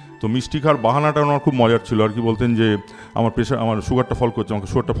 তো মিষ্টি খাওয়ার বাহানাটা ওনার খুব মজার ছিল আর কি, বলতেন যে আমার প্রেশার, আমার সুগারটা ফল করছে, আমাকে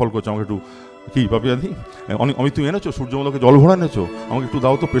সুগারটা ফল করছে, আমাকে একটু কি পাপিয়া দি, আমি তুমি এনেছো সূর্যমুখীকে জল ভরা এনেছো, আমাকে একটু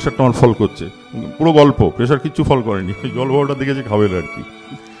দাও তো, প্রেশারটা আমার ফল করছে। পুরো গল্প, প্রেশার কিচ্ছু ফল করেনি, জল ভরাটা দেখেছে খাবেন আর কি।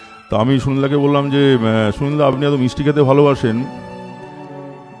 তো আমি সুনীলদাকে বললাম যে সুনীলদা আপনি এত মিষ্টি খেতে ভালোবাসেন,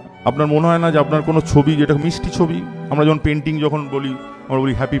 আপনার মনে হয় না যে আপনার কোনো ছবি যেটা মিষ্টি ছবি, আমরা যখন পেন্টিং যখন বলি আমরা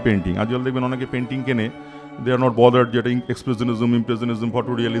বলি হ্যাপি পেন্টিং, আজকাল দেখবেন অনেকে পেন্টিং কেনে, দে আর নট বদার্ড, যেটা এক্সপ্রেশনিজম, ইমপ্রেশনিজম,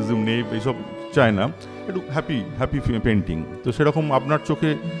 ফটোরিয়ালিজম নেই, এইসব চায় না, একটু হ্যাপি পেন্টিং। তো সেরকম আপনার চোখে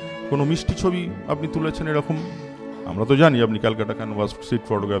কোনো মিষ্টি ছবি আপনি তুলেছেন এরকম? আমরা তো জানি আপনি Calcutta canvas, street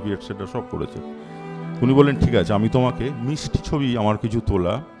photography etcetera সব করেছেন। উনি বললেন ঠিক আছে, আমি তোমাকে মিষ্টি ছবি আমার কিছু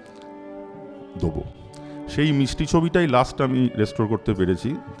তোলা দেবো। সেই মিষ্টি ছবিটাই লাস্ট আমি রেস্টোর করতে পেরেছি,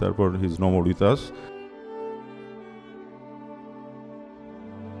 তারপর he is no more with us.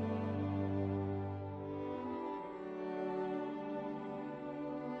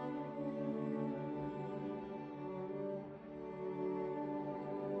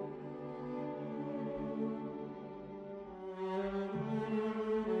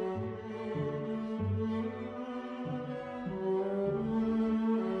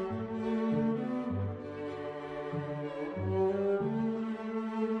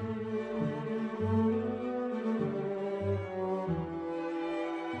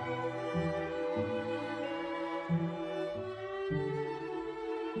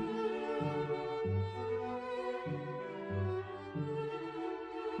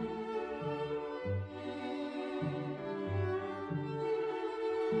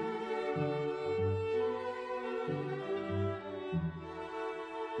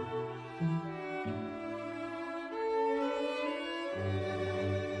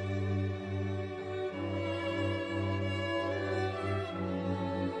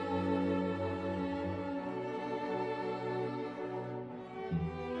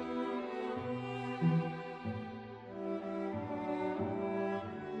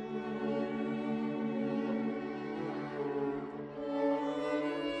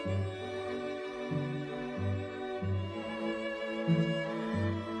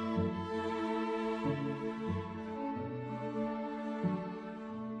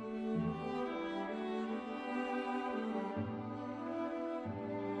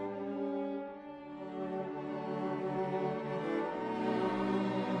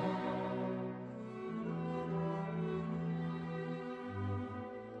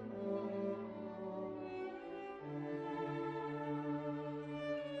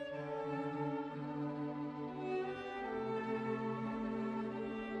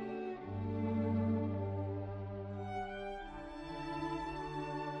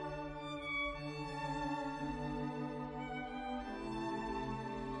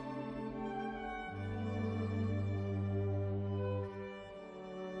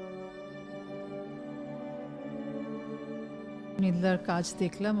 সুনীলদার কাজ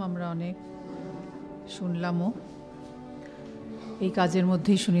দেখলাম আমরা, অনেক শুনলামও। এই কাজের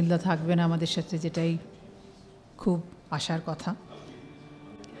মধ্যেই সুনীলদা থাকবেন আমাদের সাথে, যেটাই খুব আশার কথা।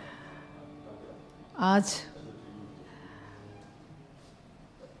 আজ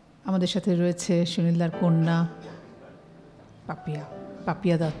আমাদের সাথে রয়েছে সুনীলদার কন্যা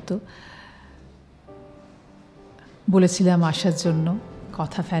পাপিয়া দত্ত। বলেছিলাম আসার জন্য,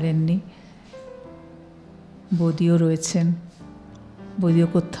 কথা ফেলেননি। বৌদিও রয়েছেন, বৌদিও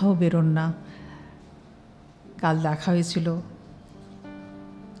কোথাও বেরোন না। কাল দেখা হয়েছিল,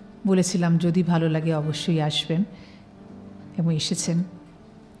 বলেছিলাম যদি ভালো লাগে অবশ্যই আসবেন, এবং এসেছেন।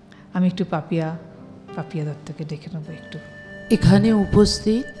 আমি একটু পাপিয়া দত্তকে ডেকে নেব একটু। এখানে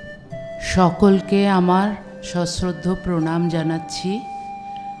উপস্থিত সকলকে আমার সশ্রদ্ধ প্রণাম জানাচ্ছি।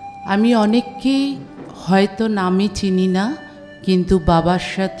 আমি অনেককেই হয়তো নামে চিনি না, কিন্তু বাবার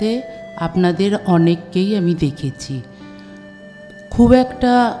সাথে আপনাদের অনেককেই আমি দেখেছি। খুব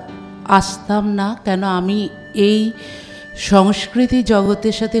একটা আসতাম না, কেন আমি এই সংস্কৃতি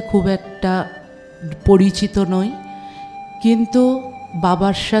জগতের সাথে খুব একটা পরিচিত নই, কিন্তু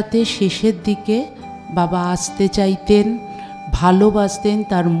বাবার সাথে শেষের দিকে বাবা আসতে চাইতেন, ভালোবাসতেন,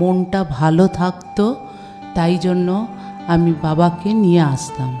 তার মনটা ভালো থাকতো, তাই জন্য আমি বাবাকে নিয়ে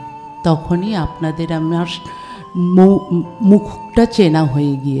আসতাম। তখনই আপনাদের আমার মুখটা চেনা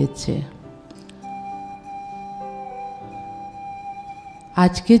হয়ে গিয়েছে।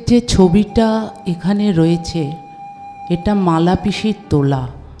 আজকের যে ছবিটা এখানে রয়েছে এটা মালা পিসির তোলা।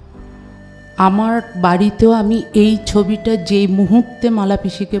 আমার বাড়িতেও আমি এই ছবিটা যেই মুহূর্তে মালা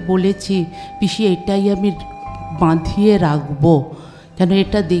পিসিকে বলেছি, পিসি এটাই আমি বাঁধিয়ে রাখবো, কেন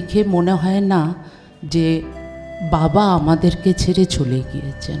এটা দেখে মনে হয় না যে বাবা আমাদেরকে ছেড়ে চলে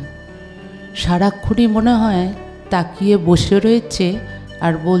গিয়েছেন। সারাক্ষণই মনে হয় তাকিয়ে বসে রয়েছে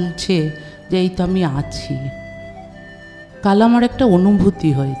আর বলছে যে এই তো আমি আছি। কাল আমার একটা অনুভূতি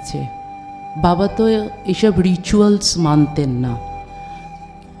হয়েছে, বাবা তো এইসব রিচুয়ালস মানতেন না।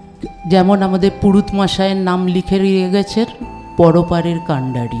 যেমন আমাদের পুরুত মশাইয়ের নাম লিখে দিয়ে গেছেন পরপারের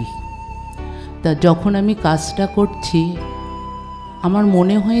কাণ্ডারি। তা যখন আমি কাজটা করছি আমার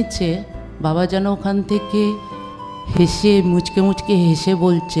মনে হয়েছে বাবা যেন ওখান থেকে হেসে মুচকে মুচকে হেসে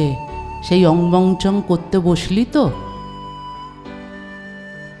বলছে, সেই অংবংচং করতে বসলি তো।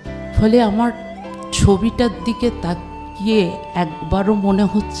 ফলে আমার ছবিটার দিকে তাকিয়ে একবারও মনে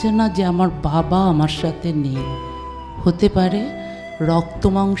হচ্ছে না যে আমার বাবা আমার সাথে নেই। হতে পারে রক্ত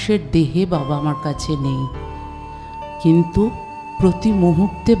মাংসের দেহে বাবা আমার কাছে নেই, কিন্তু প্রতি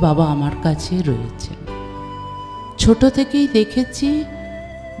মুহূর্তে বাবা আমার কাছে রয়েছে। ছোট থেকেই দেখেছি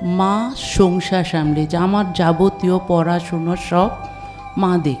মা সংসার সামলেছে, আমার যাবতীয় পড়াশুনো সব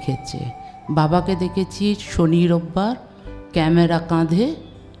মা দেখেছে। বাবাকে দেখেছি শনি রোববার ক্যামেরা কাঁধে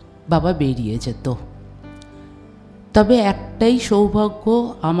বাবা বেরিয়ে যেত। তবে একটাই সৌভাগ্য,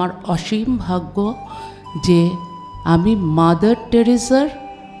 আমার অসীম ভাগ্য যে আমি মাদার টেরেসার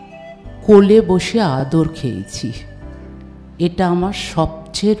কোলে বসে আদর খেয়েছি। এটা আমার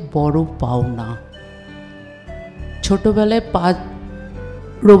সবচেয়ে বড় পাওনা। ছোটোবেলায়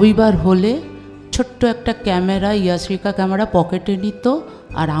রবিবার হলে ছোট্ট একটা ক্যামেরা, ইয়াসিকা ক্যামেরা পকেটে নিত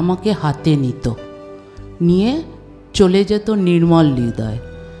আর আমাকে হাতে নিত, নিয়ে চলে যেত নির্মল হৃদয়।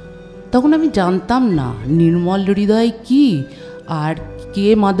 তখন আমি জানতাম না নির্মল হৃদয় কি আর কে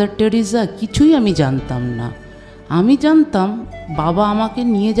মাদার টেরেসা, কিছুই আমি জানতাম না। আমি জানতাম বাবা আমাকে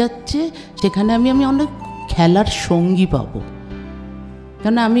নিয়ে যাচ্ছে, সেখানে আমি অনেক খেলার সঙ্গী পাবো।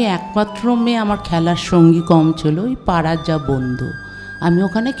 কেন আমি একমাত্র মেয়ে, আমার খেলার সঙ্গী কম ছিল, ওই পাড়ার যা বন্ধু, আমি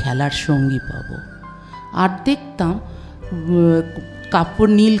ওখানে খেলার সঙ্গী পাবো। আর দেখতাম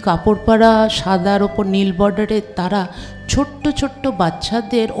নীল কাপড় পরা, সাদার ওপর নীল বর্ডারে তারা ছোট্ট ছোট্ট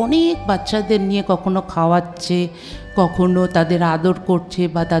বাচ্চাদের, অনেক বাচ্চাদের নিয়ে কখনো খাওয়াচ্ছে, কখনো তাদের আদর করছে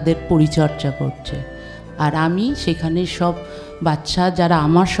বা তাদের পরিচর্যা করছে। আর আমি সেখানে সব বাচ্চা যারা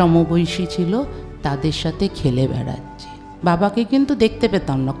আমার সমবয়সী ছিল তাদের সাথে খেলে বেড়াচ্ছি। বাবাকে কিন্তু দেখতে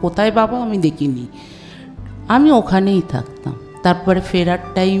পেতাম না, কোথায় বাবা আমি দেখিনি, আমি ওখানেই থাকতাম। তারপরে ফেরার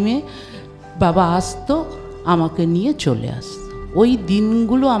টাইমে বাবা আসতো, আমাকে নিয়ে চলে আসতো। ওই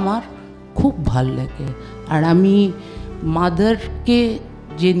দিনগুলো আমার খুব ভাল লাগে। আর আমি মাদারকে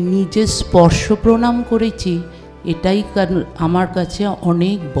যে নিজে স্পর্শ প্রণাম করেছি, এটাই আমার কাছে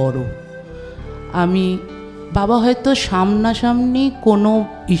অনেক বড়। আমি বাবা হয়তো সামনাসামনি কোনো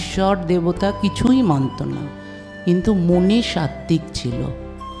ঈশ্বর দেবতা কিছুই মানত না, কিন্তু মনে সাত্ত্বিক ছিল।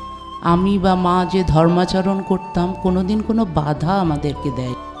 আমি বা মা যে ধর্মাচরণ করতাম কোনোদিন কোনো বাধা আমাদেরকে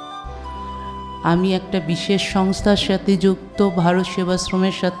দেয়। আমি একটা বিশেষ সংস্থার সাথে যুক্ত, ভারত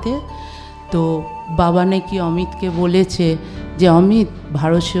সেবাশ্রমের সাথে। তো বাবা নাকি অমিতকে বলেছে যে অমিত,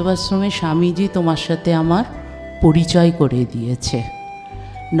 ভারত সেবাশ্রমের স্বামীজি তোমার সাথে আমার পরিচয় করে দিয়েছে,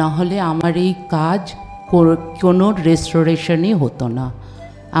 নাহলে আমার এই কাজ কোনো রেস্টোরেশনই হতো না।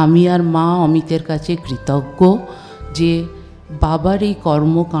 আমি আর মা অমিতের কাছে কৃতজ্ঞ যে বাবার এই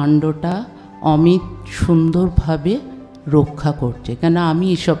কর্মকাণ্ডটা অমিত সুন্দরভাবে রক্ষা করছে, কেন আমি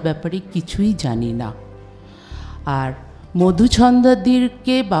এসব ব্যাপারে কিছুই জানি না। আর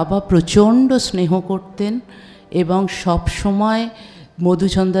মধুচন্দ্রাদিকে বাবা প্রচণ্ড স্নেহ করতেন এবং সব সময়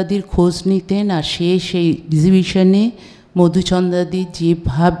মধুচন্দ্রাদির খোঁজ নিতেন। আর সেই এক্সিবিশনে মধুচন্দ্রাদি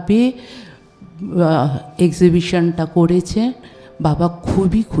যেভাবে এক্সিবিশনটা করেছে বাবা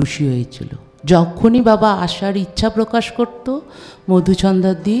খুবই খুশি হয়েছিল। যখনই বাবা আসার ইচ্ছা প্রকাশ করত,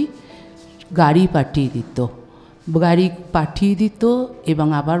 মধুচন্দ্রাদি গাড়ি পাঠিয়ে দিত এবং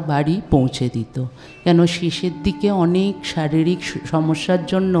আবার বাড়ি পৌঁছে দিত। কেন শেষের দিকে অনেক শারীরিক সমস্যার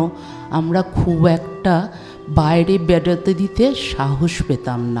জন্য আমরা খুব একটা বাইরে বেরোতে দিতে সাহস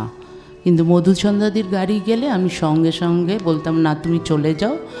পেতাম না, কিন্তু মধুচন্দ্রাদির গাড়ি গেলে আমি সঙ্গে সঙ্গে বলতাম না তুমি চলে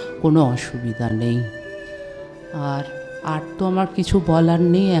যাও, কোনো অসুবিধা নেই। আর তো আমার কিছু বলার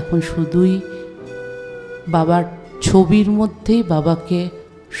নেই, এখন শুধুই বাবার ছবির মধ্যেই বাবাকে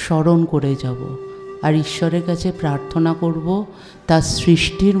স্মরণ করে যাব আর ঈশ্বরের কাছে প্রার্থনা করব তার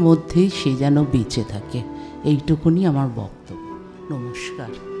সৃষ্টির মধ্যেই সে যেন বেঁচে থাকে। এইটুকুনি আমার বক্তব্য।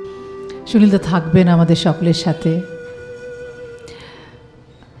 নমস্কার। সুনীলদা থাকবেন আমাদের সকলের সাথে,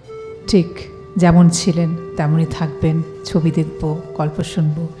 ঠিক যেমন ছিলেন তেমনই থাকবেন। ছবি দেখব, গল্প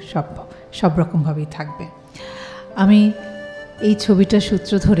শুনব, সব রকমভাবেই থাকবে। আমি এই ছবিটার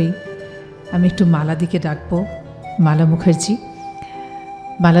সূত্র ধরেই আমি একটু মালাদিকে ডাকবো, মালা মুখার্জি।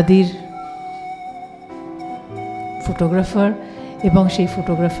 মালাদির ফটোগ্রাফার, এবং সেই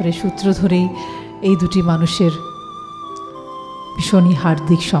ফটোগ্রাফারের সূত্র ধরেই এই দুটি মানুষের ভীষণই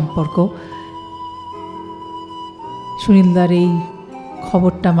হার্দিক সম্পর্ক। সুনীলদার এই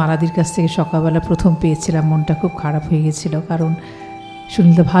খবরটা মালাদির কাছ থেকে সকালবেলা প্রথম পেয়েছিলাম, মনটা খুব খারাপ হয়ে গেছিল, কারণ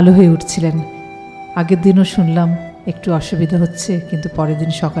সুনীলদা ভালো হয়ে উঠছিলেন। আগের দিনও শুনলাম একটু অসুবিধা হচ্ছে, কিন্তু পরের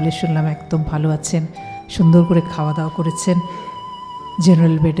দিন সকালে শুনলাম একদম ভালো আছেন, সুন্দর করে খাওয়া দাওয়া করেছেন,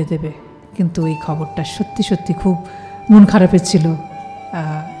 জেনারেল বেডে দেবে। কিন্তু এই খবরটা সত্যি সত্যি খুব মন খারাপের ছিল।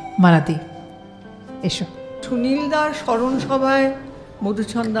 মালাদি, এসো। সুনীলদার স্মরণ সভায়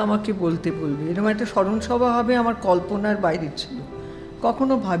মধুচন্দ্র আমাকে বলতে বলবে, এরকম একটা স্মরণ সভা হবে আমার কল্পনার বাইরে ছিল,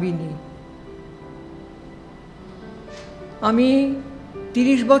 কখনো ভাবিনি। আমি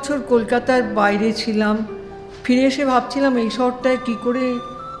 30 বছর কলকাতার বাইরে ছিলাম, ফিরে এসে ভাবছিলাম এই শহরটায় কী করে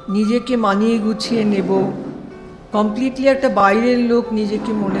নিজেকে মানিয়ে গুছিয়ে নেব। কমপ্লিটলি একটা বাইরের লোক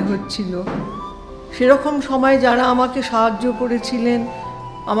নিজেকে মনে হচ্ছিল। সেরকম সময় যারা আমাকে সাহায্য করেছিলেন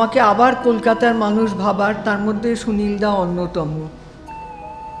আমাকে আবার কলকাতার মানুষ ভাবার, তার মধ্যে সুনীলদা অন্যতম।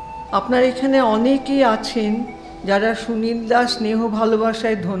 আপনার এখানে অনেকেই আছেন যারা সুনীলদা স্নেহ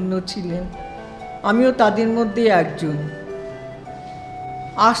ভালোবাসায় ধন্য ছিলেন, আমিও তাদের মধ্যে একজন।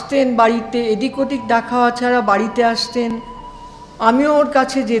 আসতেন বাড়িতে, এদিক ওদিক দেখা হওয়া ছাড়া বাড়িতে আসতেন, আমিও ওর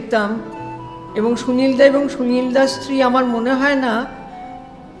কাছে যেতাম। এবং সুনীলদা এবং সুনীলদার স্ত্রী, আমার মনে হয় না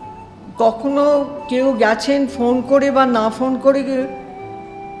কখনো কেউ গেছেন ফোন করে বা না ফোন করে,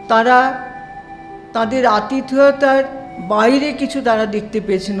 তারা তাদের আতিথেয়তার বাইরে কিছু তারা দেখতে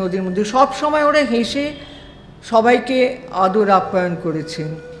পেয়েছেন ওদের মধ্যে। সব সময় ওরা হেসে সবাইকে আদর আপ্যায়ন করেছেন।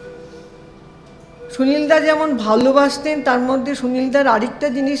 সুনীলদা যেমন ভালোবাসতেন, তার মধ্যে সুনীলদার আরেকটা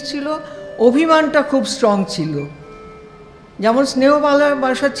জিনিস ছিল, অভিমানটা খুব স্ট্রং ছিল। যেমন স্নেহ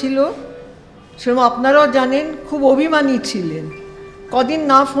ভালোবাসা ছিল, সেরকম আপনারাও জানেন খুব অভিমানী ছিলেন। কদিন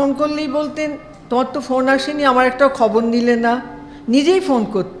না ফোন করলেই বলতেন, তোমার তো ফোন আসেনি, আমার একটা খবর নিলে না, নিজেই ফোন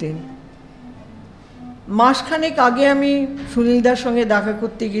করতেন। মাসখানেক আগে আমি সুনীলদার সঙ্গে দেখা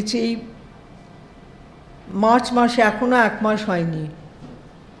করতে গেছি, এই মার্চ মাসে, এখনও 1 মাস হয়নি।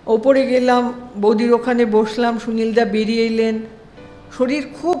 ওপরে গেলাম, বৌদির ওখানে বসলাম, সুনীলদা বেরিয়ে এলেন, শরীর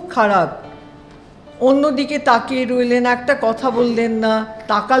খুব খারাপ, অন্যদিকে তাকিয়ে রইলেন, একটা কথা বললেন না,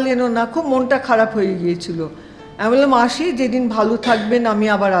 তাকালেনও না, খুব মনটা খারাপ হয়ে গিয়েছিল। আমি বললাম আসি, যেদিন ভালো থাকবেন আমি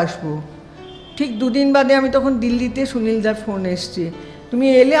আবার আসবো। ঠিক 2 দিন বাদে আমি তখন দিল্লিতে, সুনীলদার ফোন এসছে, তুমি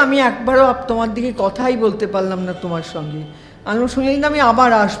এলে, আমি একবারও তোমার দিকে কথাই বলতে পারলাম না তোমার সঙ্গে। আমি সুনীলদা আমি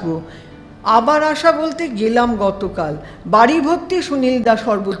আবার আসবো। আবার আসা বলতে গেলাম গতকাল, বাড়ি ভর্তি সুনীলদা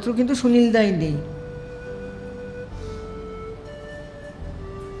সর্বত্র, কিন্তু সুনীলদাই নেই।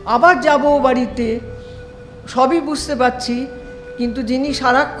 আবার যাব বাড়িতে, সবই বুঝতে পারছি, কিন্তু যিনি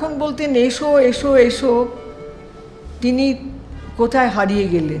সারাক্ষণ বলতেন এসো এসো এসো, তিনি কোথায় হারিয়ে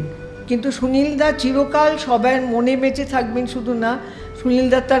গেলেন। কিন্তু সুনীলদা চিরকাল সবার মনে বেঁচে থাকবেন শুধু না,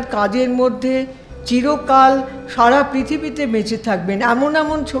 সুনীলদা তার কাজের মধ্যে চিরকাল সারা পৃথিবীতে বেঁচে থাকবেন। এমন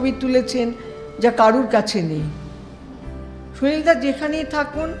এমন ছবি তুলেছেন যা কারুর কাছে নেই। সুনীলদা যেখানেই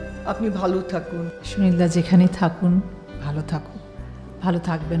থাকুন আপনি ভালো থাকুন। সুনীলদা যেখানেই থাকুন ভালো থাকুন, ভালো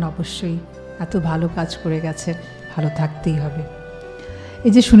থাকবেন অবশ্যই। এত ভালো কাজ করে গেছেন, ভালো থাকতেই হবে।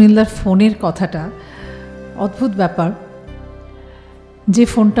 এই যে সুনীলদার ফোনের কথাটা, অদ্ভুত ব্যাপার, যে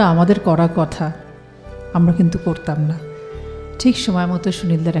ফোনটা আমাদের করার কথা আমরা কিন্তু করতাম না। ঠিক সময় মতো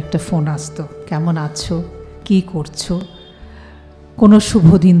সুনীলদার একটা ফোন আসতো, কেমন আছো, কি করছো, কোনো শুভ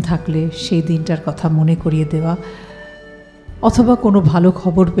দিন থাকলে সেই দিনটার কথা মনে করিয়ে দেওয়া, অথবা কোনো ভালো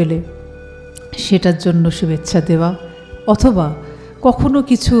খবর পেলে সেটার জন্য শুভেচ্ছা দেওয়া, অথবা কখনো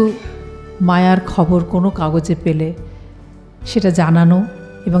কিছু মায়ার খবর কোনো কাগজে পেলে সেটা জানানো,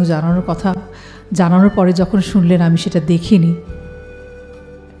 এবং জানানোর পরে যখন শুনলেন আমি সেটা দেখিনি,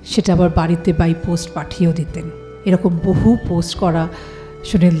 সেটা আবার বাড়িতে বাই পোস্ট পাঠিয়েও দিতেন। এরকম বহু পোস্ট করা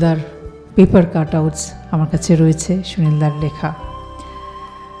সুনীলদার পেপার কাটআউটস আমার কাছে রয়েছে, সুনীলদার লেখা।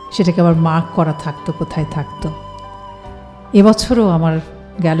 সেটাকে আবার মার্ক করা থাকতো কোথায় থাকতো। এবছরও আমার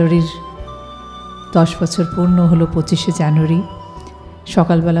গ্যালারির 10 বছর পূর্ণ হলো 25শে জানুয়ারি।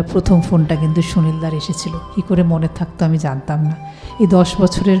 সকালবেলা প্রথম ফোনটা কিন্তু সুনীলদার এসেছিল, কী করে মনে থাকতো আমি জানতাম না। এই 10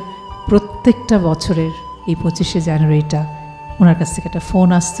 বছরের প্রত্যেকটা বছরের এই 25শে জানুয়ারিটা ওনার কাছ থেকে একটা ফোন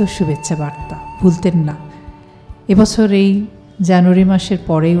আসতো, শুভেচ্ছা বার্তা, ভুলতেন না। এবছর এই জানুয়ারি মাসের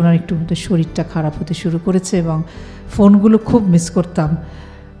পরেই ওনার একটু শরীরটা খারাপ হতে শুরু করেছে এবং ফোনগুলো খুব মিস করতাম।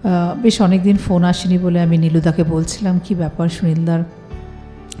 বেশ অনেক দিন ফোন আসেনি বলে আমি নীলুদাকে বলছিলাম, কি ব্যাপার সুনীলদার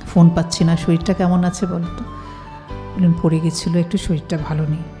ফোন পাচ্ছি না, শরীরটা কেমন আছে বলতো? বললেন পড়ে গেছিলো, একটু শরীরটা ভালো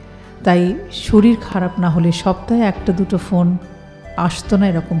নেই। তাই শরীর খারাপ না হলে সপ্তাহে একটা দুটো ফোন আসতো না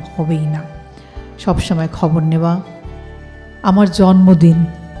এরকম হবেই না। সবসময় খবর নেওয়া। আমার জন্মদিন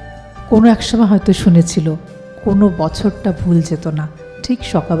কোনো এক সময় হয়তো শুনেছিল, কোনো বছরটা ভুল যেত না, ঠিক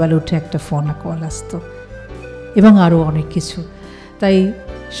সকালবেলা উঠে একটা ফোন কল আসতো, এবং আরও অনেক কিছু। তাই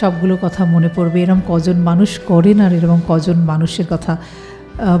সবগুলো কথা মনে পড়বে। এরকম কজন মানুষ করেন আর এরকম কজন মানুষের কথা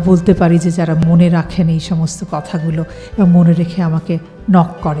বলতে পারি যে যারা মনে রাখেন এই সমস্ত কথাগুলো এবং মনে রেখে আমাকে নক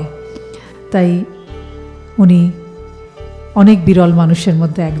করে। তাই উনি অনেক বিরল মানুষের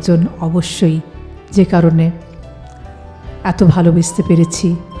মধ্যে একজন অবশ্যই, যে কারণে এত ভালোবাসতে পেরেছি।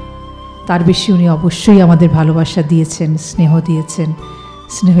 তার বেশি উনি অবশ্যই আমাদের ভালোবাসা দিয়েছেন, স্নেহ দিয়েছেন,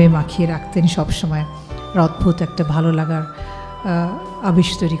 স্নেহে মাখিয়ে রাখতেন সবসময়, অদ্ভুত একটা ভালো লাগার আবেশ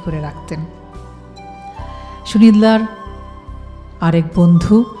তৈরি করে রাখতেন। সুনীলদার আরেক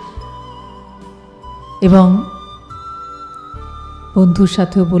বন্ধু, এবং বন্ধুর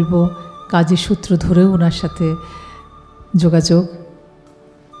সাথেও বলবো কাজের সূত্র ধরেও ওনার সাথে যোগাযোগ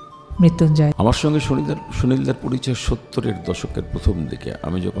মৃত্যুঞ্জয়। আমার সঙ্গে সুনীলদার পরিচয় 70-এর দশকের প্রথম দিকে।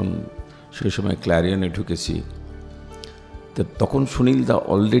 আমি যখন সেই সময় ক্ল্যারিয়নে ঢুকেছি, তখন সুনীলদা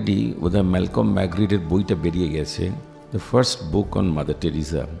অলরেডি বোধহয় ম্যালকম ম্যাগ্রিডের বইটা বেরিয়ে গেছে, the first book on mother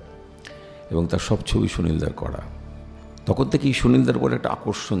Teresa, এবং তার সব ছবি সুনীলদার করা। তখন থেকেই সুনীলদার উপর একটা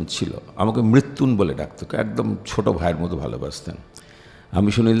আকর্ষণ ছিল। আমাকে মৃত্যুন বলে ডাকতো, একদম ছোট ভাইয়ের মতো ভালোবাসতেন। আমি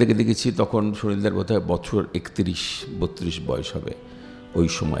সুনীলদাকে দেখেছি তখন সুনীলদার বোধহয় বছর 31-32 বয়স হবে ওই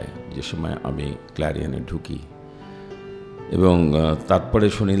সময়, যে সময় আমি ক্ল্যারিয়নে ঢুকি। এবং তারপরে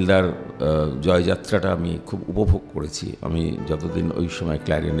সুনীলদার জয়যাত্রাটা আমি খুব উপভোগ করেছি। আমি যতদিন ওই সময়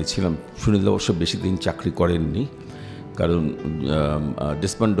ক্ল্যারিয়নে ছিলাম, সুনীলদা অবশ্য বেশি দিন চাকরি করেননি, কারণ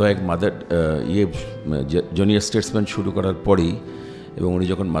ডিসপন্ড ডয়েক মাদার জুনিয়র স্টেটসম্যান শুরু করার পরেই, এবং উনি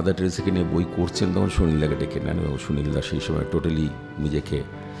যখন মাদার টেরেসাকে নিয়ে বই করছেন তখন সুনীলদাকে ডেকে নেন, এবং সুনীলদা সেই সময় টোটালি নিজেকে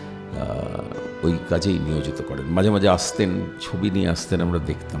ওই কাজেই নিয়োজিত করেন। মাঝে মাঝে আসতেন, ছবি নিয়ে আসতেন, আমরা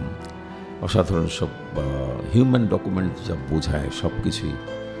দেখতাম। অসাধারণ সব হিউম্যান ডকুমেন্ট যা বোঝায় সব কিছুই,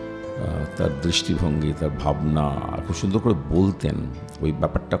 তার দৃষ্টিভঙ্গি, তার ভাবনা, খুব সুন্দর করে বলতেন। ওই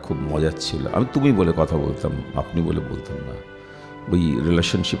ব্যাপারটা খুব মজার ছিল। আমি তুমি বলে কথা বলতাম, আপনি বলে বলতাম না। ওই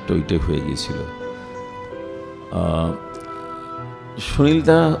রিলেশনশিপটা ওইটাই হয়ে গিয়েছিল।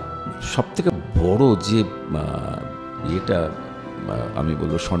 সুনীলদা সবথেকে বড় যে এটা আমি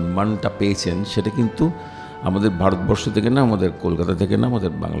বলবো সম্মানটা পেয়েছেন, সেটা কিন্তু আমাদের ভারতবর্ষ থেকে না, আমাদের কলকাতা থেকে না,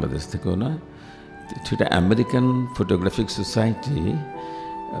 আমাদের বাংলাদেশ থেকেও না, সেটা American photographic society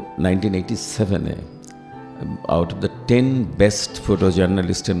 1987-এ out of the 10 best photo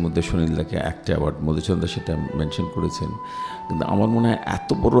জার্নালিস্টের মধ্যে সুনীলদাকে একটা অ্যাওয়ার্ড, মধুচন্দ্র সেটা মেনশন করেছেন। কিন্তু আমার মনে হয় এত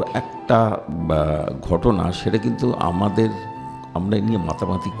বড় একটা ঘটনা, সেটা কিন্তু আমরা নিয়ে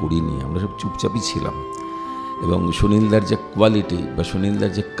মাতামাতি করিনি, আমরা সব চুপচাপই ছিলাম। এবং সুনীলদার যে কোয়ালিটি বা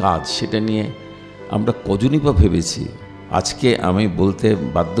সুনীলদার যে কাজ, সেটা নিয়ে আমরা কজনই বা ভেবেছি। আজকে আমি বলতে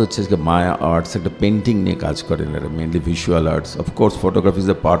বাধ্য হচ্ছে যে মায়া আর্টস একটা পেন্টিং নিয়ে কাজ করেন, এরা mainly visual arts. Of course photography is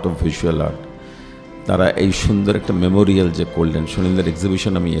a part of visual art. তারা এই সুন্দর একটা মেমোরিয়াল যে করলেন, সুনীলদার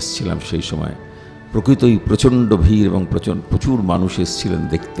এক্সিবিশন আমি এসেছিলাম সেই সময়, প্রকৃতই প্রচণ্ড ভিড় এবং প্রচুর মানুষ এসেছিলেন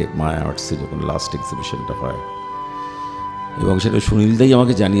দেখতে মায়া আর্টসে যখন লাস্ট এক্সিবিশনটা হয়। এবং সেটা সুনীলদাই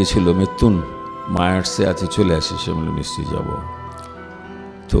আমাকে জানিয়েছিল, মৃত্যুন মায়া আর্টসে আছে, চলে আসে। সে বলে নিশ্চয়ই যাব।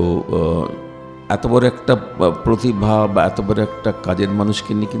 তো এত বড় একটা প্রতিভা বা এত বড় একটা কাজের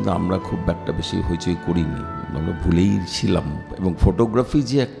মানুষকে নিয়ে কিন্তু আমরা খুব একটা বেশি হইচই করিনি, আমরা ভুলেই ছিলাম। এবং ফটোগ্রাফি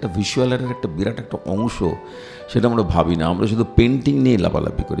যে একটা ভিজুয়াল আর্টের একটা বিরাট একটা অংশ, সেটা আমরা ভাবি না। আমরা শুধু পেন্টিং নিয়ে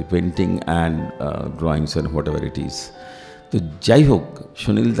লাফালাফি করি, painting and drawings and what ever it is. তো যাই হোক,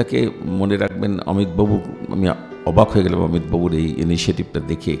 সুনীলদাকে মনে রাখবেন। অমিতবাবু, আমি অবাক হয়ে গেলাম অমিতবাবুর এই ইনিশিয়েটিভটা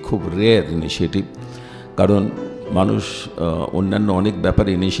দেখে, খুব রেয়ার ইনিশিয়েটিভ। কারণ মানুষ অন্যান্য অনেক ব্যাপারে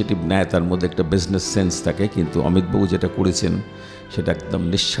ইনিশিয়েটিভ নেয়, তার মধ্যে একটা বিজনেস সেন্স থাকে, কিন্তু অমিতবাবু যেটা করেছেন সেটা একদম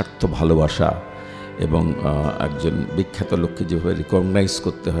নিঃস্বার্থ ভালোবাসা, এবং একজন বিখ্যাত লোককে যেভাবে রিকগনাইজ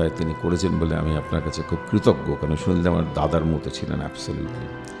করতে হয় তিনি করেছেন বলে আমি আপনার কাছে খুব কৃতজ্ঞ। কারণ সুনীলদা আমার দাদার মতো ছিলেন, অ্যাবসলিউটলি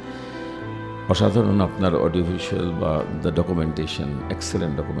অসাধারণ। আপনার অডিও ভিজুয়াল বা দ্য ডকুমেন্টেশন,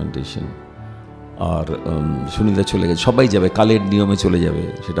 এক্সেলেন্ট ডকুমেন্টেশন। আর সুনীলদা চলে গেছে, সবাই যাবে, কালের নিয়মে চলে যাবে,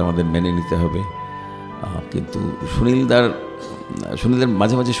 সেটা আমাদের মেনে নিতে হবে। কিন্তু সুনীলদার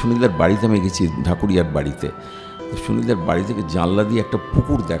মাঝে মাঝে সুনীলদার বাড়িতে আমি গেছি, ঢাকুরিয়ার বাড়িতে। সুনীলদার বাড়ি থেকে জানলা দিয়ে একটা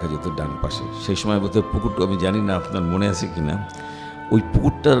পুকুর দেখা যেত ডান পাশে। সেই সময় বলতে পুকুরটা, আমি জানি না আপনার মনে আছে কি না, ওই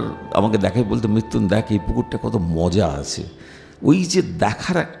পুকুরটার আমাকে দেখাই বলতে, মৃত্যুন দেখ এই পুকুরটা কত মজা আছে। ওই যে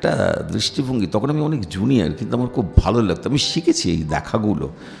দেখার একটা দৃষ্টিভঙ্গি, তখন আমি অনেক জুনিয়র, কিন্তু আমার খুব ভালো লাগতো, আমি শিখেছি এই দেখাগুলো।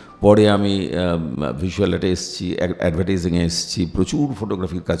 পরে আমি ভিজুয়াল এসেছি, অ্যাডভার্টাইজিংয়ে এসেছি, প্রচুর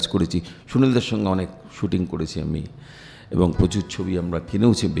ফটোগ্রাফির কাজ করেছি, সুনীলদার সঙ্গে অনেক শুটিং করেছি আমি, এবং প্রচুর ছবি আমরা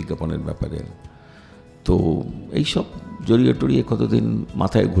কিনেওছি বিজ্ঞাপনের ব্যাপারে। তো এইসব জড়িয়ে টড়িয়ে কতদিন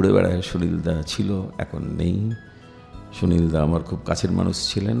মাথায় ঘুরে বেড়ায়। সুনীলদা ছিল, এখন নেই। সুনীলদা আমার খুব কাছের মানুষ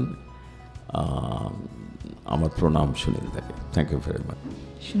ছিলেন। আমার প্রণাম সুনীলদাকে, থ্যাংক ইউ ভেরি মাচ।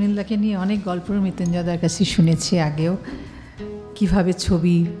 সুনীলদাকে নিয়ে অনেক গল্প মৃত্যুঞ্জয়দার কাছে শুনেছি আগেও, কিভাবে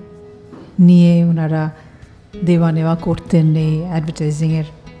ছবি নিয়ে ওনারা দেওয়া নেওয়া করতেন এই অ্যাডভার্টাইজিংয়ের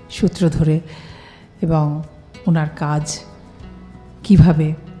সূত্র ধরে, এবং ওনার কাজ কিভাবে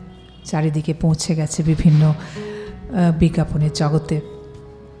চারিদিকে পৌঁছে গেছে বিভিন্ন বিজ্ঞাপনের জগতে।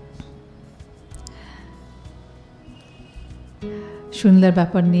 সুনীলদার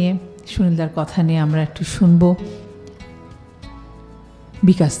ব্যাপার নিয়ে, সুনীলদার কথা নিয়ে আমরা একটু শুনবো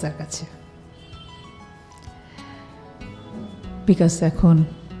বিকাশদার কাছে। বিকাশ এখন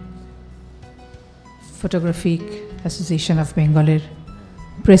ফটোগ্রাফিক অ্যাসোসিয়েশন অফ বেঙ্গলের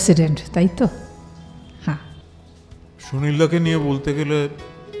প্রেসিডেন্ট, তাই তো? হ্যাঁ। সুনীলদাকে নিয়ে বলতে গেলে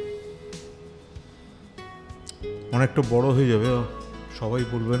অনেকটা বড় হয়ে যাবে, সবাই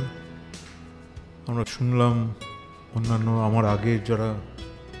বলবেন। আমরা শুনলাম অন্যান্য আমার আগে যারা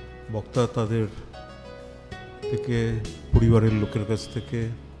বক্তা তাদের থেকে, পরিবারের লোকের কাছ থেকে।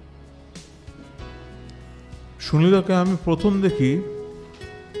 সুনীলদাকে আমি প্রথম দেখি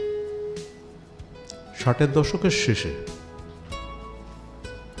 60-এর দশকের শেষে।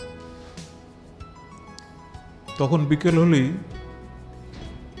 তখন বিকেল হলেই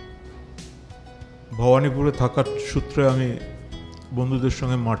ভবানীপুরে থাকার সূত্রে আমি বন্ধুদের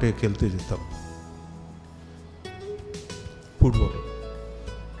সঙ্গে মাঠে খেলতে যেতাম ফুটবল।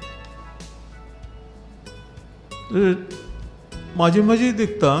 মাঝে মাঝেই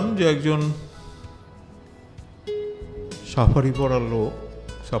দেখতাম যে একজন সাফারি পরা লোক,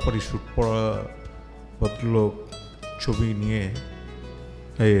 সাফারি স্যুট পরা ভদ্রলোক ছবি নিয়ে,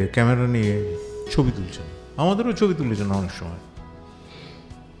 ক্যামেরা নিয়ে ছবি তুলছেন। আমাদেরও ছবি তুলেছেন অনেক সময়,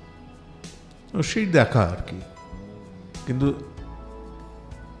 সেই দেখা আর কি। কিন্তু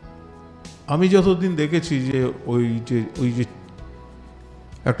আমি যতদিন দেখেছি যে ওই যে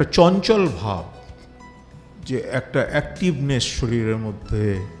একটা চঞ্চল ভাব, যে একটা অ্যাক্টিভনেস শরীরের মধ্যে,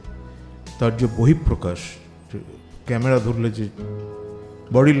 তার যে বহিঃপ্রকাশ, ক্যামেরা ধরলে যে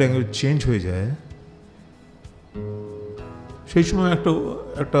বডি ল্যাঙ্গুয়েজ চেঞ্জ হয়ে যায়, সেই সময়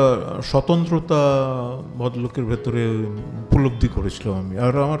একটা স্বতন্ত্রতা ভদ্রলোকের ভেতরে উপলব্ধি করেছিলাম আমি।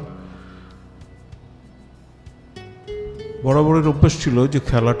 আর আমার বরাবরের অভ্যাস ছিল যে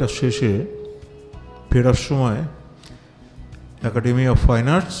খেলাটা শেষে ফেরার সময় academy of fine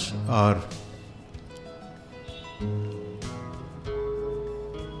arts R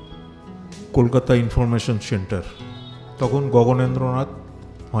Kolkata information centre, তখন গগনেন্দ্রনাথ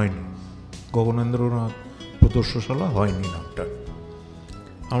হয়নি, গগনেন্দ্রনাথ প্রদর্শনশালা হয়নি নামটা,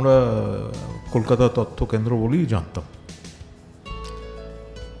 আমরা কলকাতা তথ্য কেন্দ্র বলেই জানতাম।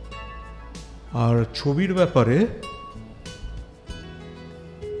 আর ছবির ব্যাপারে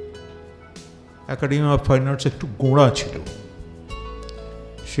একাডেমি অফ ফাইন আর্টস একটু গোঁড়া ছিল।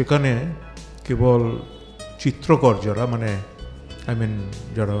 সেখানে কেবল চিত্রকর যারা, মানে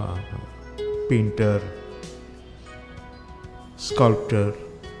যারা পেইন্টার, স্কাল্পটার,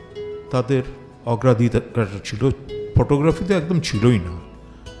 তাদের অগ্রাধিকার ছিল, ফটোগ্রাফিতে একদম ছিলই না।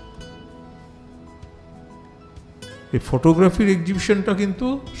 এই ফটোগ্রাফির এক্সিবিশনটা কিন্তু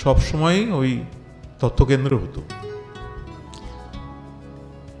সবসময়ই ওই তথ্যকেন্দ্রে হতো।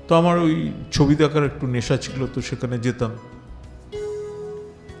 তো আমার ওই ছবি দেখার একটু নেশা ছিল, তো সেখানে যেতাম,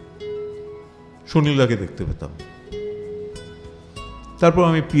 সুনীলদাকে দেখতে পেতাম। তারপর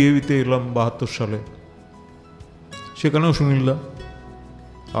আমি পিএভিতে এলাম 72 সালে, সেখানেও সুনীলদা,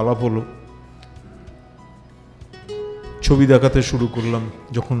 আলাপ হলো, ছবি দেখাতে শুরু করলাম।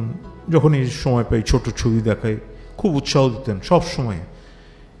 যখনই সময় পাই ছোট ছবি দেখাই, খুব উৎসাহ দিতেন সব সময়।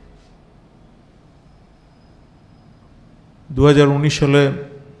 2019 সালে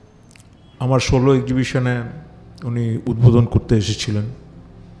আমার 16 এক্সিবিশনে উনি উদ্বোধন করতে এসেছিলেন।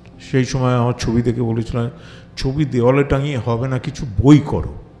 সেই সময় আমার ছবি দেখে বলেছিলেন, ছবি দেওয়ালে টাঙিয়ে হবে না, কিছু বই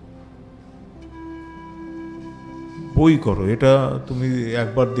করো, বই করো, এটা তুমি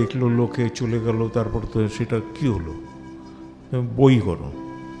একবার দেখলো লোকে চলে গেল, তারপর তো সেটা কি হলো, বই করো।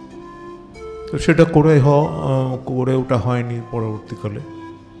 তো সেটা করে ওটা হয়নি পরবর্তীকালে।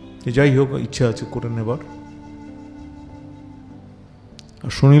 যাই হোক, ইচ্ছা আছে করে নেবার।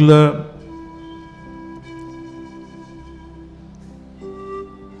 আর সুনীলদা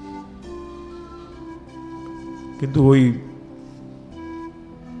কিন্তু ওই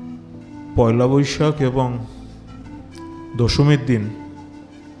পয়লা বৈশাখ এবং দশমীর দিন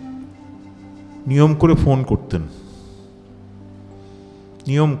নিয়ম করে ফোন করতেন,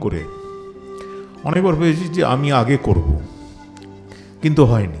 নিয়ম করে। অনেকবার হয়েছে যে আমি আগে করব, কিন্তু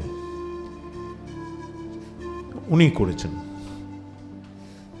হয়নি, উনিই করেছেন।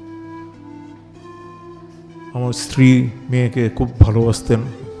 আমার স্ত্রী মেয়েকে খুব ভালোবাসতেন,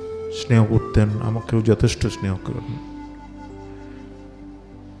 স্নেহ করতেন, আমাকেও যথেষ্ট স্নেহ করেন।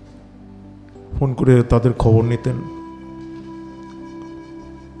 ফোন করে তাদের খবর নিতেন।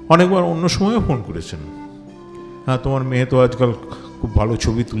 অনেকবার অন্য সময়ও ফোন করেছেন, হ্যাঁ তোমার মেয়ে তো আজকাল খুব ভালো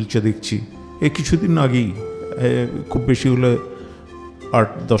ছবি তুলছে দেখছি। এই কিছুদিন আগেই, খুব বেশি হলে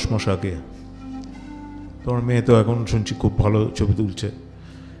 8-10 মাস আগে, তোমার মেয়ে তো এখন শুনছি খুব ভালো ছবি তুলছে।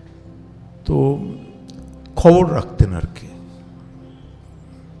 তো খবর রাখতেন আর কি।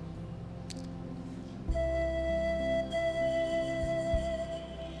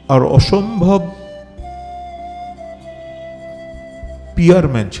 আর অসম্ভব পিআর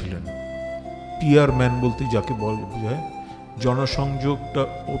ম্যান ছিলেন। পিআর ম্যান বলতে যাকে বোঝায়, জনসংযোগটা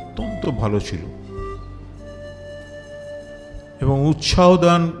অত্যন্ত ভালো ছিল এবং উৎসাহ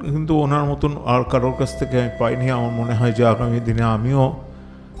দান কিন্তু ওনার মতন আর কারোর কাছ থেকে আমি পাইনি। আমার মনে হয় যে আগামী দিনে আমিও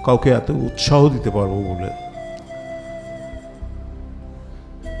কাউকে এত উৎসাহ দিতে পারবো বলে।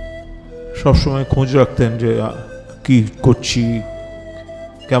 সবসময় খোঁজ রাখতেন যে কি করছি,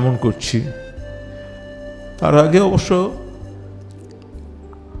 কেমন করছি। তার আগে অবশ্য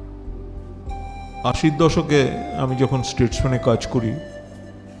 80-র দশকে আমি যখন স্টেটসম্যানে কাজ করি,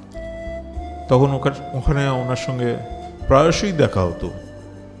 তখন ওখানে ওনার সঙ্গে প্রায়শই দেখা হতো।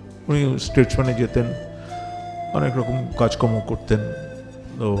 উনি স্টেটসম্যানে যেতেন, অনেক রকম কাজকর্ম করতেন।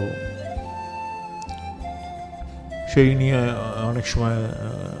 তো সেই নিয়ে অনেক সময়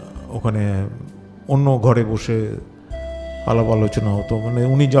ওখানে অন্য ঘরে বসে আলাপ আলোচনা হতো। মানে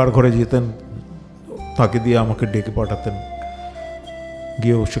উনি যার ঘরে যেতেন তাকে দিয়ে আমাকে ডেকে পাঠাতেন,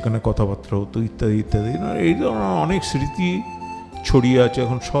 গিয়েও সেখানে কথাবার্তা হতো, ইত্যাদি ইত্যাদি। এই ধরনের অনেক স্মৃতি ছড়িয়ে আছে।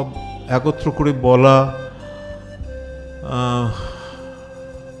 এখন সব একত্র করে বলা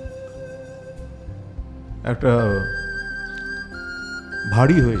একটা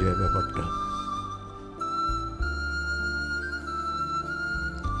ভারী হয়ে যায় ব্যাপারটা।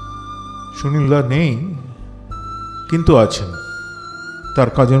 সুনীলদা নেই, কিন্তু আছেন, তার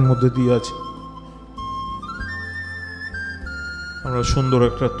কাজের মধ্যে দিয়ে আছে। আমরা সুন্দর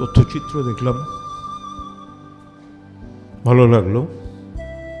একটা তথ্যচিত্র দেখলাম, ভালো লাগলো।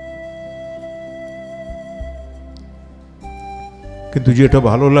 কিন্তু যেটা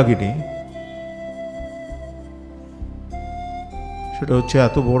ভালো লাগেনি সেটা হচ্ছে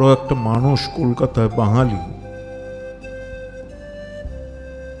এত বড় একটা মানুষ কলকাতায়, বাঙালি,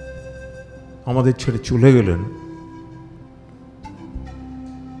 আমাদের ছেড়ে চলে গেলেন।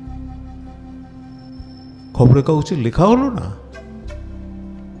 খবরের কাগজে লেখা হলো না,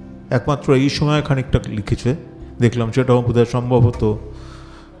 একমাত্র এই সময় খানিকটা লিখেছে দেখলাম। সেটাও বোধহয় সম্ভবত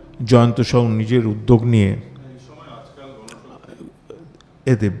জয়ন্ত সাউ নিজের উদ্যোগ নিয়ে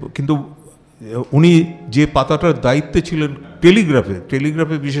এতে। কিন্তু উনি যে পাতাটার দায়িত্বে ছিলেন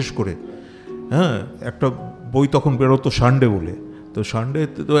টেলিগ্রাফে বিশেষ করে, হ্যাঁ, একটা বই তখন বেরোতো সানডে বলে, তো সানডে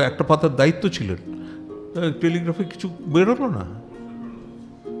তো একটা পাতার দায়িত্ব ছিলেন, টেলিগ্রাফে কিছু বেরোলো না।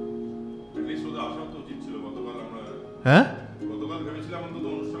 হ্যাঁ,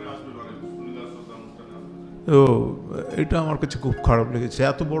 তো এটা আমার কাছে খুব খারাপ লেগেছে।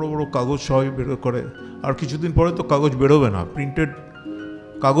 এত বড় বড় কাগজ সবাই বেরো করে, আর কিছুদিন পরে তো কাগজ বেরোবে না, প্রিন্টেড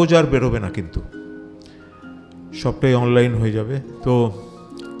কাগজ আর বেরোবে না, কিন্তু সবটাই অনলাইন হয়ে যাবে। তো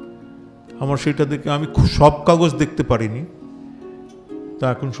আমার সেটা দেখে আমি সব কাগজ দেখতে পারিনি। তা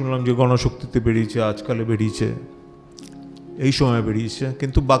এখন শুনলাম যে গণশক্তিতে বেরিয়েছে, আজকালে বেরিয়েছে, এই সময় বেরিয়েছে,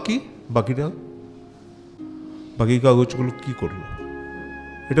 কিন্তু বাকি কাগজগুলো কি করলো,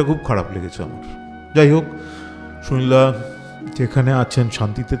 এটা খুব খারাপ লেগেছে আমার। যাই হোক, সুনীলদা যেখানে আছেন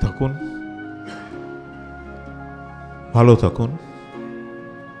শান্তিতে থাকুন, ভালো থাকুন,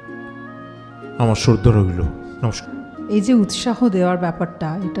 আমার শ্রদ্ধা রইল। নমস্কার। এই যে উৎসাহ দেওয়ার ব্যাপারটা,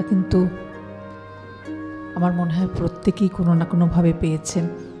 এটা কিন্তু আমার মনে হয় প্রত্যেকেই কোনো না কোনোভাবে পেয়েছেন।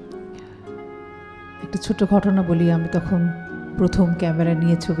 একটা ছোট ঘটনা বলি। আমি তখন প্রথম ক্যামেরা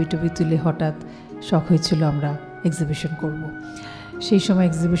নিয়ে ছবি তুলে হঠাৎ শখ হয়েছিল আমরা এক্সিবিশন করব। সেই সময়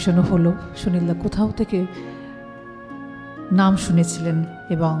এক্সিবিশনও হলো। সুনীলদা কোথাও থেকে নাম শুনেছিলেন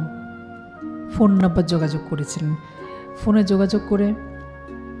এবং ফোন নাম্বার যোগাযোগ করেছিলেন। ফোনে যোগাযোগ করে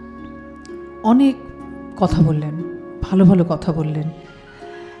অনেক কথা বললেন, ভালো ভালো কথা বললেন,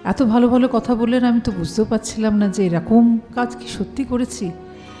 এত ভালো ভালো কথা বললেন আমি তো বুঝতেও পারছিলাম না যে এরকম কাজ কি সত্যি করেছি।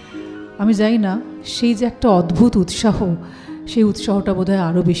 আমি জানি না, সেই যে একটা অদ্ভুত উৎসাহ, সেই উৎসাহটা বোধহয়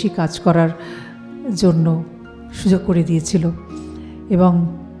আরও বেশি কাজ করার জন্য সুযোগ করে দিয়েছিল। এবং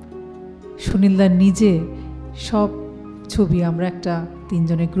সুনীলদা নিজে সব ছবি, আমরা একটা 3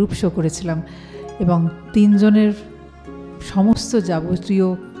 জনের গ্রুপ শো করেছিলাম এবং 3 জনের সমস্ত যাবতীয়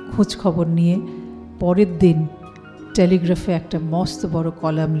খোঁজ খবর নিয়ে পরের দিন টেলিগ্রাফে একটা মস্ত বড়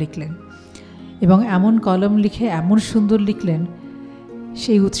কলাম লিখলেন এবং এমন কলাম লিখে এমন সুন্দর লিখলেন,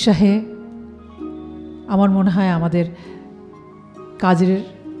 সেই উৎসাহে আমার মনে হয় আমাদের কাজের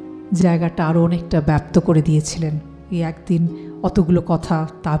জায়গাটা আরও অনেকটা ব্যাপ্ত করে দিয়েছিলেন। এই একদিন অতগুলো কথা,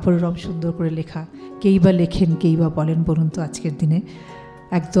 তারপরে রম সুন্দর করে লেখা। কেই বা লেখেন, কেই বা বলেন বলুন তো আজকের দিনে?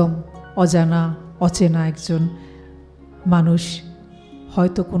 একদম অজানা অচেনা একজন মানুষ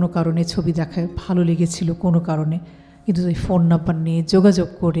হয়তো কোনো কারণে ছবি দেখায় ভালো লেগেছিল কোনো কারণে, কিন্তু ওই ফোন নাম্বার নিয়ে যোগাযোগ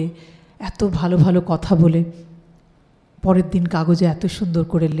করে এত ভালো ভালো কথা বলে পরের দিন কাগজে এত সুন্দর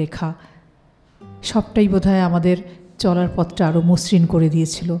করে লেখা, সবটাই বোধহয় আমাদের চলার পথটা আরও মসৃণ করে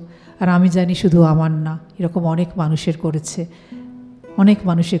দিয়েছিল। আর আমি জানি শুধু আমার না, এরকম অনেক মানুষের করেছে, অনেক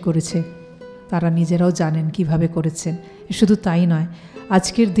মানুষে করেছে, তারা নিজেরাও জানেন কিভাবে করেছেন। শুধু তাই নয়,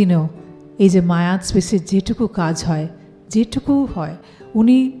 আজকের দিনেও এই যে মায়াত স্পেসে যেটুকু কাজ হয়, যেটুকু হয়,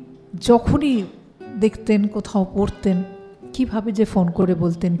 উনি যখনই দেখতেন, কোথাও পড়তেন, কিভাবে যে ফোন করে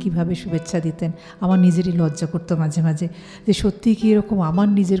বলতেন, কিভাবে শুভেচ্ছা দিতেন, আমার নিজেরই লজ্জা করতো মাঝে মাঝে যে সত্যি কি এরকম আমার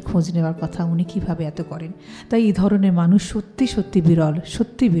নিজের খোঁজ নেওয়ার কথা উনি কিভাবে এত করেন। তাই এই ধরনের মানুষ সত্যি সত্যি বিরল,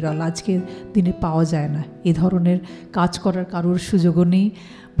 সত্যি বিরল, আজকের দিনে পাওয়া যায় না। এই ধরনের কাজ করার কারোর সুযোগও নেই,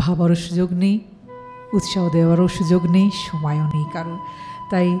 ভাবারও সুযোগ নেই, উৎসাহ দেওয়ারও সুযোগ নেই, সময়ও নেই কারোর।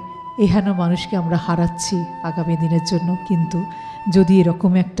 তাই এহেন মানুষকে আমরা হারাচ্ছি আগামী দিনের জন্য। কিন্তু যদি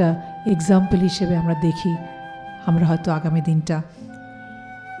এরকম একটা এক্সাম্পল হিসেবে আমরা দেখি, আমরা হয়তো আগামী দিনটা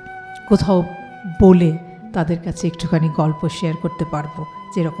কোথাও বলে তাদের কাছে একটুখানি গল্প শেয়ার করতে পারবো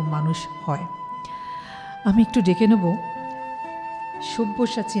যেরকম মানুষ হয়। আমি একটু ডেকে নেব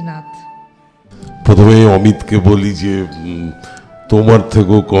সব্যসাচী নাথ। প্রথমে অমিতকে বলি যে তোমার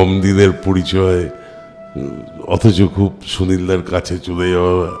থেকেও কম দিনের পরিচয়, অথচ খুব সুনীলদার কাছে চলে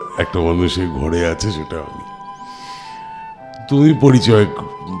যাওয়া একটা মানুষের ঘরে আছে, সেটা আমি। তুমি পরিচয়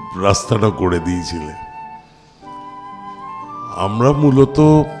রাস্তাটা করে দিয়েছিলে। আমরা মূলত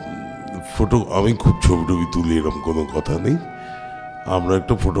আমি খুব ছবি টবি তুলি, এরকম কোনো কথা নেই। আমরা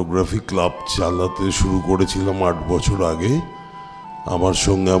একটা ফটোগ্রাফি ক্লাব চালাতে শুরু করেছিলাম 8 বছর আগে। আমার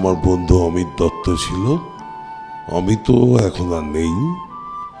সঙ্গে আমার বন্ধু অমিত দত্ত ছিল। অমিতও এখন আর নেই,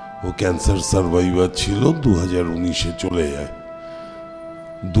 ও ক্যান্সার সার্ভাইভার ছিল, 2019-এ চলে যায়।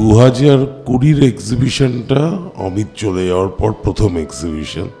 2020-এর এক্সিবিশনটা অমিত চলে যাওয়ার পর প্রথম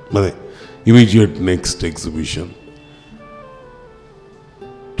এক্সিবিশন, মানে ইমিডিয়েট নেক্সট এক্সিবিশন।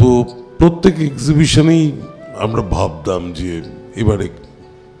 তো প্রত্যেক এক্সিবিশনেই আমরা ভাবতাম যে এবারে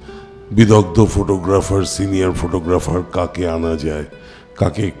বিদগ্ধ ফটোগ্রাফার, সিনিয়র ফটোগ্রাফার কাকে আনা যায়,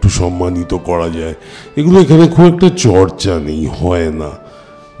 কাকে একটু সম্মানিত করা যায়। এগুলো এখানে খুব একটা চর্চা নেই, হয় না।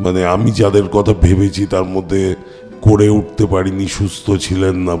 মানে আমি যাদের কথা ভেবেছি তার মধ্যে করে উঠতে পারিনি, সুস্থ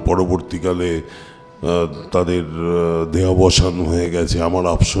ছিলেন না, পরবর্তীকালে তাদের দেহাবসান হয়ে গেছে, আমার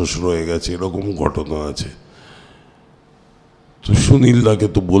আফসোস রয়ে গেছে, এরকম ঘটনা আছে। তো সুনীলদাকে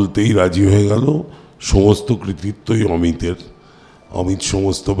তো বলতেই রাজি হয়ে গেল, সমস্ত কৃতিত্বই অমিতের। অমিত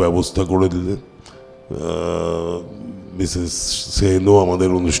সমস্ত ব্যবস্থা করে দিলেন। মিসেস সেনও আমাদের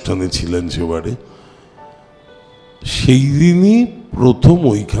অনুষ্ঠানে ছিলেন সেবারে। সেই দিনই প্রথম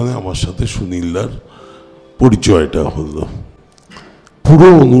ওইখানে আমার সাথে সুনীলদার পরিচয়টা হলো। পুরো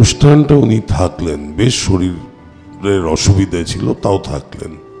অনুষ্ঠানটা উনি থাকলেন, বেশ শরীরের অসুবিধা ছিল তাও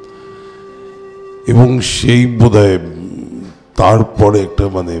থাকলেন। এবং সেই বোধহয় তারপরে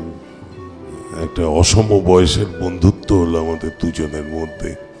একটা অসম বয়সের বন্ধুত্ব হলো আমাদের দুজনের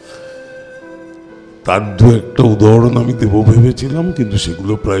মধ্যে। তার একটা উদাহরণ আমি দেবো ভেবেছিলাম, কিন্তু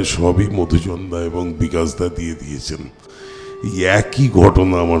সেগুলো প্রায় সবই মধুচন্দা এবং বিকাশদা দিয়ে দিয়েছেন। একই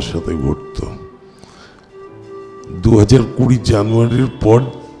ঘটনা আমার সাথে ঘটত। 2020 জানুয়ারির পর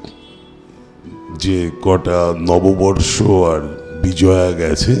যে কটা নববর্ষ আর বিজয়া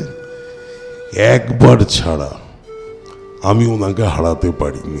গেছে, একবার ছাড়া আমি ওনাকে হারাতে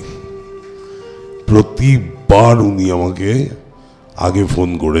পারিনি। প্রতিবার উনি আমাকে আগে ফোন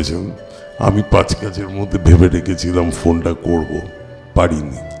করেছেন। আমি 5 কাজের মধ্যে ভেবে রেখেছিলাম ফোনটা করব,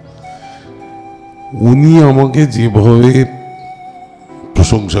 পারিনি। উনি আমাকে যেভাবে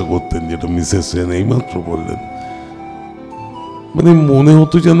প্রশংসা করতেন, যেটা মিসেস সেন এইমাত্র বললেন, মানে মনে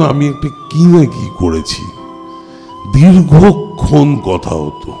হতো যেন আমি একটা কি না কি করেছি। দীর্ঘক্ষণ কথা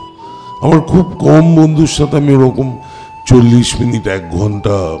হতো। আমার খুব কম বন্ধুর সাথে আমি ওরকম 40 মিনিট 1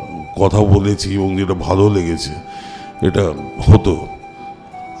 ঘন্টা কথা বলেছি এবং যেটা ভালো লেগেছে এটা হতো।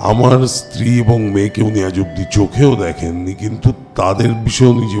 আমার স্ত্রী এবং মেয়েকে উনি আজ অব্দি চোখেও দেখেননি, কিন্তু তাদের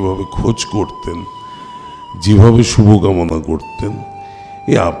বিষয়ে উনি যেভাবে খোঁজ করতেন, যেভাবে শুভকামনা করতেন,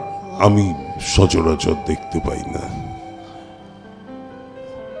 আমি সচরাচর দেখতে পাই না।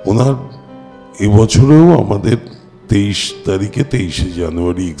 ওনার এবছরেও আমাদের 23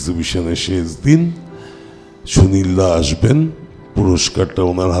 জানুয়ারি এক্সিবিশনের শেষ দিন সুনীলদা আসবেন, পুরস্কারটা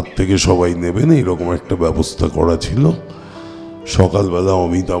ওনার হাত থেকে সবাই নেবেন, এইরকম একটা ব্যবস্থা করা ছিল। সকালবেলা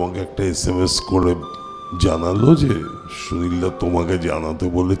অমিত আমাকে একটা SMS করে জানালো যে সুনীলদা তোমাকে জানাতে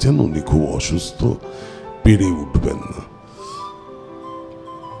বলেছেন উনি খুব অসুস্থ, পেরে উঠবেন না।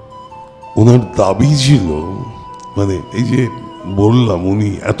 ওনার দাবি ছিল, মানে এই যে বললাম, উনি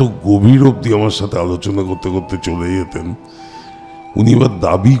এত গভীর অবধি আমার সাথে আলোচনা করতে করতে চলে যেতেন। উনি এবার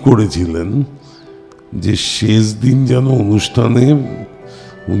দাবি করেছিলেন যে শেষ দিন যেন অনুষ্ঠানে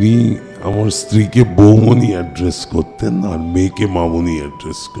উনি আমার স্ত্রীকে বৌমনি অ্যাড্রেস করতেন আর মেয়েকে মামনি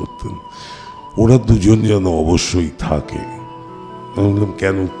অ্যাড্রেস করতেন, ওরা দুজন যেন অবশ্যই থাকে। আমি বললাম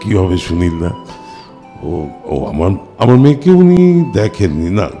কেন, কী হবে সুনীলদা? ও আমার মেয়েকে উনি দেখেননি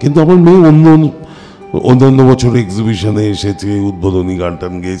না, কিন্তু আমার মেয়ে অন্যান্য বছর এক্সিবিশনে এসেছে, উদ্বোধনী গান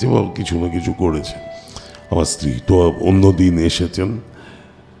টান গেয়েছে বা কিছু না কিছু করেছে। আমার স্ত্রী তো অন্য দিন এসেছেন।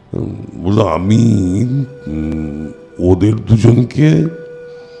 বললো আমি ওদের দুজনকে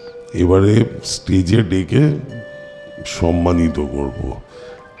এবারে স্টেজে ডেকে সম্মানিত করবো।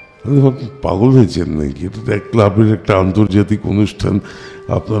 পাগল হয়েছেন নাকি? এটা এক ক্লাবের একটা আন্তর্জাতিক অনুষ্ঠান,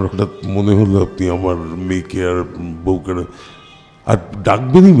 আপনার হঠাৎ মনে হলো আপনি আমার মেয়েকে আর বউকে আর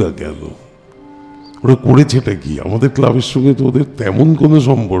ডাকবেনই বা কেন? ওরা করেছেটা কি? আমাদের ক্লাবের সঙ্গে তো ওদের তেমন কোনো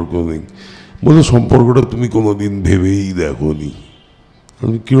সম্পর্ক নেই। বলে সম্পর্কটা তুমি কোনোদিন ভেবেই দেখোনি।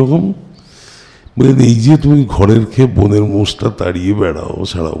 আমি কীরকম? বলেন এই যে তুমি ঘরের খেয়ে বোনের মোষটা তাড়িয়ে বেড়াও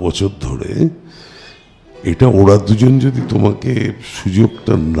সারা বছর ধরে, এটা ওরা দুজন যদি তোমাকে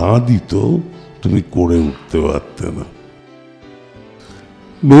সুযোগটা না দিত তুমি করে উঠতে পারতে না।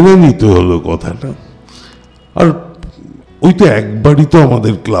 মেনে নিতে হলো কথাটা। আর ওই তো একবারই তো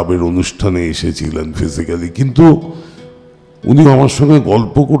আমাদের ক্লাবের অনুষ্ঠানে এসেছিলেন ফিজিক্যালি, কিন্তু উনি আমার সঙ্গে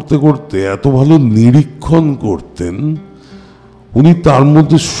গল্প করতে করতে এত ভালো নিরীক্ষণ করতেন, উনি তার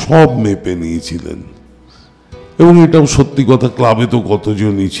মধ্যে সব মেপে নিয়েছিলেন। এবং এটাও সত্যি কথা, ক্লাবে তো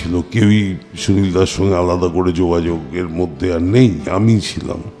কতজনই ছিল, কেউই সুনীলদার সঙ্গে আলাদা করে যোগাযোগের মধ্যে আর নেই, আমি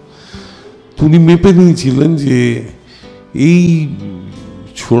ছিলাম। উনি মেপে নিয়েছিলেন যে এই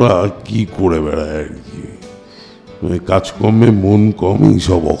ছোড়া কি করে বেড়ায় আর কি, কাজকর্মে মন কম, এই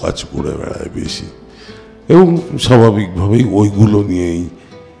সব অকাজ করে বেড়ায় বেশি। এবং স্বাভাবিকভাবেই ওইগুলো নিয়েই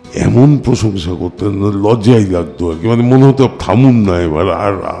এমন প্রশংসা করতেন, লজ্জাই লাগতো আর কি, মানে মনে হতো থামুন না এবার,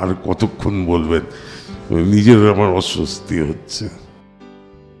 আর কতক্ষণ বলবেন, নিজের আমার অস্বস্তি হচ্ছে।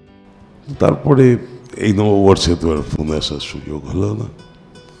 তারপরে এই নববর্ষে তো আর ফোনে আসার সুযোগ হলো না,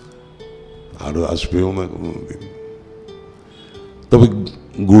 আরও আসবেও না কোনোদিন। তবে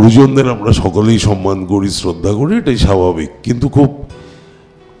গুরুজনদের আমরা সকলেই সম্মান করি, শ্রদ্ধা করি, এটাই স্বাভাবিক। কিন্তু খুব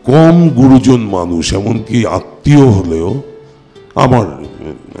কম গুরুজন মানুষ, এমনকি আত্মীয় হলেও, আমার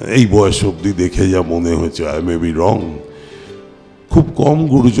এই বয়স অবধি দেখে যা মনে হয়েছে, আই মে বি রং, খুব কম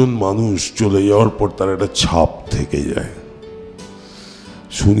গুরুজন মানুষ চলে যাওয়ার পর তার একটা ছাপ থেকে যায়।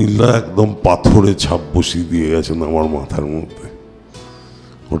 সুনীলদা একদম পাথরে ছাপ বসিয়ে দিয়ে গেছেন আমার মাথার মধ্যে,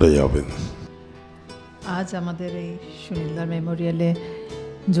 ওটা যাবে না। আজ আমাদের এই সুনীলদার মেমোরিয়ালে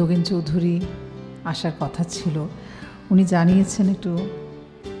যোগেন চৌধুরী আসার কথা ছিল, উনি জানিয়েছেন একটু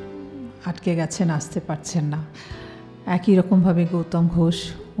আটকে গেছেন, আসতে পারছেন না। একই রকমভাবে গৌতম ঘোষ,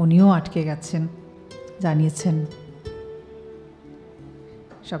 উনিও আটকে গেছেন, জানিয়েছেন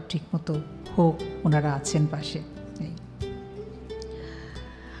সব ঠিকমতো হোক, ওনারা আছেন পাশে।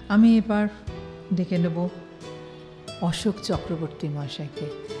 আমি এবার ডেকে নেব অশোক চক্রবর্তী মহাশয়কে।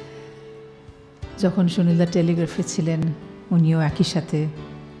 যখন সুনীলদা টেলিগ্রাফে ছিলেন, উনিও একই সাথে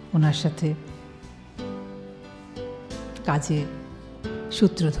ওনার সাথে কাজে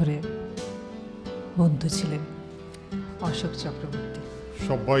সূত্র ধরে বন্ধু ছিলেন। অশোক চক্রবর্তী।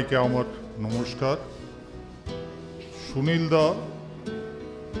 সবাইকে আমার নমস্কার। সুনীলদা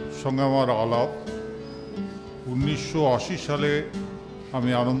সঙ্গে আমার আলাপ 1980 সালে আমি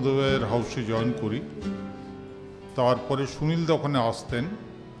আনন্দবাজার হাউসে জয়েন করি। তারপরে সুনীলদা ওখানে আসতেন।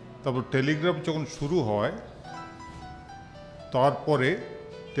 তারপর টেলিগ্রাফ যখন শুরু হয়, তারপরে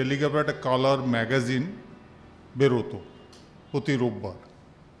টেলিগ্রাফের একটা কালার ম্যাগাজিন বেরোতো প্রতি রোববার,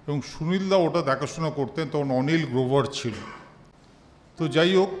 এবং সুনীলদা ওটা দেখাশোনা করতেন। তখন অনিল গ্রোভার ছিল। তো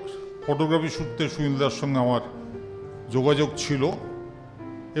যাই হোক, ফটোগ্রাফি সূত্রে সুনীলদার সঙ্গে আমার যোগাযোগ ছিল।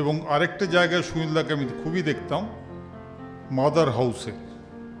 এবং আরেকটা জায়গায় সুনীলদাকে আমি খুবই দেখতাম, মাদার হাউসে।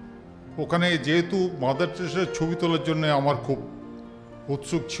 ওখানে যেহেতু মাদার টেরেসার ছবি তোলার জন্য আমার খুব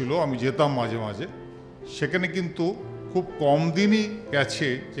উৎসুক ছিল, আমি যেতাম মাঝে মাঝে। সেখানে কিন্তু খুব কম দিনই গেছে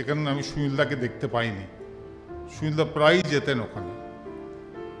যেখানে আমি সুনীলদাকে দেখতে পাইনি। সুনীলদা প্রায়ই যেতেন ওখানে।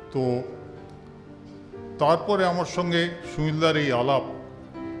 তো তারপরে আমার সঙ্গে সুনীলদার এই আলাপ,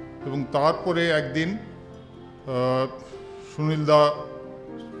 এবং তারপরে একদিন সুনীলদা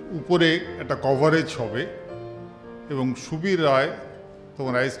উপরে একটা কভারেজ হবে এবং সুবীর রায়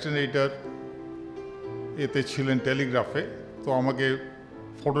তখন অ্যাসিস্ট্যান্ট এডিটর এতে ছিলেন টেলিগ্রাফে। তো আমাকে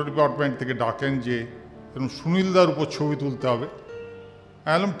ফটো ডিপার্টমেন্ট থেকে ডাকেন যে এরকম সুনীলদার উপর ছবি তুলতে হবে।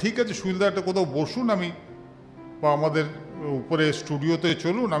 আমি বললাম ঠিক আছে, সুনীলদা একটা কোথাও বসুন, আমি বা আমাদের উপরে স্টুডিওতে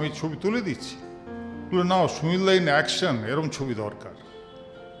চলুন, আমি ছবি তুলে দিচ্ছি। বললো না, সুনীলদা ইন অ্যাকশন, এরকম ছবি দরকার।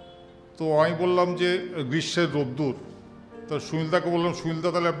 তো আমি বললাম যে গ্রীষ্মের রোদ্দুর। তো সুনীলদাকে বললাম, সুনীলদা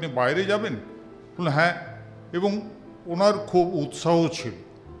তাহলে আপনি বাইরে যাবেন? বললো হ্যাঁ, এবং ওনার খুব উৎসাহ ছিল।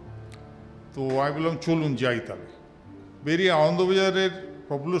 তো আমি বললাম চলুন যাই। তাহলে বেরিয়ে আনন্দবাজারের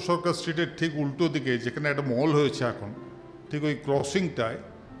প্রফুল্ল সরকার স্ট্রিটের ঠিক উল্টো দিকে, যেখানে একটা মল হয়েছে এখন, ঠিক ওই ক্রসিংটায়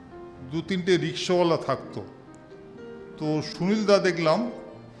 2-3টে রিক্সাওয়ালা থাকতো। তো সুনীলদা দেখলাম,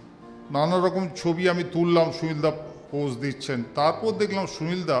 নানা রকম ছবি আমি তুললাম, সুনীলদা পোজ দিচ্ছেন। তারপর দেখলাম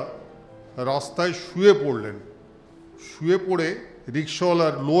সুনীলদা রাস্তায় শুয়ে পড়লেন। শুয়ে পড়ে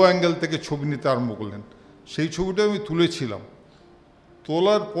রিক্সাওয়ালার লো অ্যাঙ্গেল থেকে ছবি নিতে আরম্ভ করলেন। সেই ছবিটা আমি তুলেছিলাম।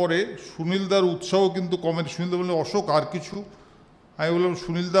 তোলার পরে সুনীলদার উৎসাহ কিন্তু কমেনি। সুনীলদা বললেন অশোক আর কিছু? আমি বললাম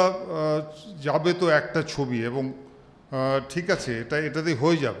সুনীলদা যাবে তো একটা ছবি, এবং ঠিক আছে, এটাতেই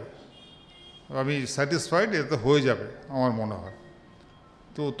হয়ে যাবে, আমি স্যাটিসফাইড, এতে হয়ে যাবে আমার মনে হয়।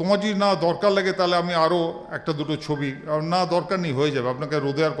 তো তোমার যদি না দরকার লাগে তাহলে আমি আরও 1-2 ছবি, না দরকার নেই, হয়ে যাবে, আপনাকে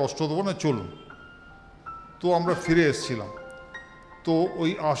রোদে আর কষ্ট দেবো না, চলুন। তো আমরা ফিরে এসেছিলাম। তো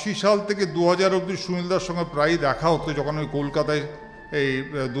ওই 80 সাল থেকে 2000 অবধি সুনীলদার সঙ্গে প্রায়ই দেখা হতো। যখন আমি কলকাতায়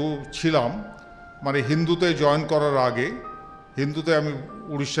ছিলাম, মানে হিন্দুতে জয়েন করার আগে, হিন্দুতে আমি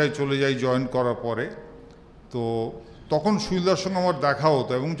উড়িষ্যায় চলে যাই জয়েন করার পরে, তো তখন সুনীলদার সঙ্গে আমার দেখা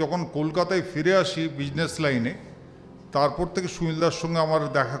হতো। এবং যখন কলকাতায় ফিরে আসি বিজনেস লাইনে, তারপর থেকে সুনীলদার সঙ্গে আমার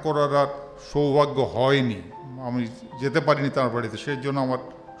দেখা করার আর সৌভাগ্য হয়নি, আমি যেতে পারিনি তার বাড়িতে। সেই জন্য আমার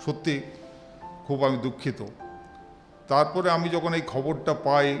সত্যি খুব আমি দুঃখিত। তারপরে আমি যখন এই খবরটা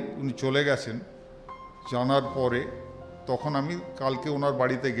পাই উনি চলে গেছেন, জানার পরে তখন আমি কালকে ওনার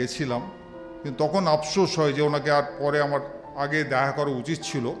বাড়িতে গেছিলাম। কিন্তু তখন আফসোস হয় যে ওনাকে আর পরে আমার আগে দেখা করা উচিত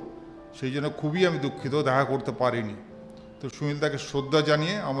ছিল, সেই জন্য খুবই আমি দুঃখিত, দেখা করতে পারিনি। তো সুনীলদাকে শ্রদ্ধা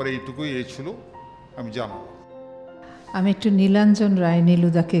জানিয়ে আমার এইটুকুই ছিল আমি জানাবো। আমি একটু নীলাঞ্জন রায়,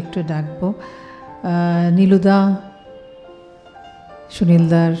 নীলুদাকে একটু ডাকবো। নীলুদা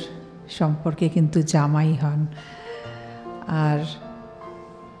সুনীলদার সম্পর্কে কিন্তু জামাই হন, আর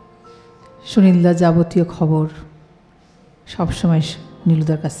সুনীলদার যাবতীয় খবর সবসময়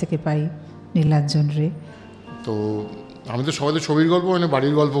নীলুদার কাছ থেকে পাই। নীলাঞ্জন রে, তো আমি তো সবাই তো ছবির গল্প মানে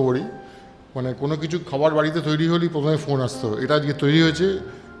বাড়ির গল্প করি, মানে কোনো কিছু খাবার বাড়িতে তৈরি হলেই প্রথমে ফোন আসতো, এটা আজকে তৈরি হয়েছে,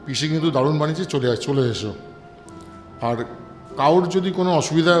 পিসি কিন্তু দারুণ বানিয়েছে, চলে এসো। আর কারোর যদি কোনো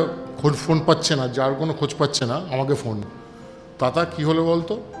অসুবিধা, ফোন পাচ্ছে না, যার কোনো খোঁজ পাচ্ছে না, আমাকে ফোন, তাতা কী হলো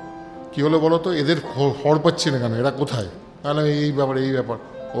বলো তো, এদের খবর পাচ্ছি না কেন, এরা কোথায়? তাহলে এই ব্যাপার,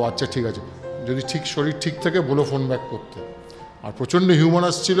 ও আচ্ছা ঠিক আছে, যদি শরীর ঠিক থাকে বলো ফোন ব্যাক করতে। আর প্রচণ্ড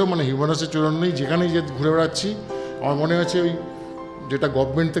হিউম্যানাস ছিল, মানে হিউম্যানাসের চূড়ান্নই, যেখানেই যে ঘুরে বেড়াচ্ছি। আমার মনে আছে ওই যেটা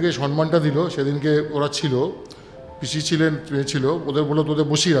গভর্নমেন্ট থেকে সম্মানটা দিল সেদিনকে, ওরা ছিল, পিসি ছিল, ওদের বলো তোদের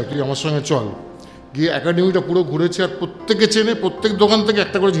বসিয়ে রাখ, তুই আমার সঙ্গে চল। গিয়ে একাডেমিটা পুরো ঘুরেছে, আর প্রত্যেকে চেনে, প্রত্যেক দোকান থেকে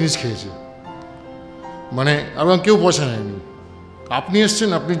একটা করে জিনিস খেয়েছে, মানে এবং কেউ পয়সা নেয়নি। আপনি এসছেন,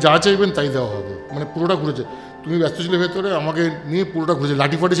 আপনি যা চাইবেন তাই দেওয়া হবে, মানে পুরোটা ঘুরেছে। তুমি ব্যস্ত ছিলে ভেতরে, আমাকে নিয়ে পুরোটা ঘুরেছে।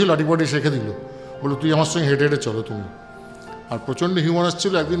 লাঠি ফাটি শেখে দিল, বলো তুই আমার সঙ্গে হেঁটে চলো তুমি। আর প্রচণ্ড হিউম্যানাস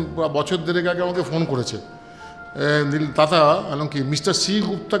ছিল। একদিন বছর দেড়েক আগে আমাকে ফোন করেছে দাদা, এমন কি মিস্টার সি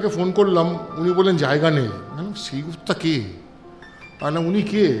গুপ্তাকে ফোন করলাম, উনি বললেন জায়গা নেই। সি গুপ্তা কে? উনি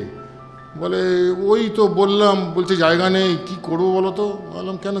কে? বলে ওই তো বললাম, বলছে জায়গা নেই, কী করবো বলো তো।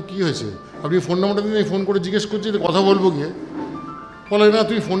 বললাম কেন, কী হয়েছে? আপনি ফোন নাম্বারটা দিন, ফোন করে জিজ্ঞেস করছি, কথা বলবো গিয়ে। বলে না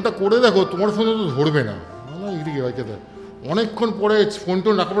তুমি ফোনটা করে দেখো, তোমার ফোনে তো ধরবে না। এদিকে ভাইকে দেখ, অনেকক্ষণ পরে ফোন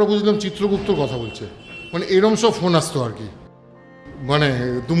টোন রাখার পরে বুঝলাম চিত্রগুপ্তর কথা বলছে। মানে এরম সব ফোন আসতো আর কি, মানে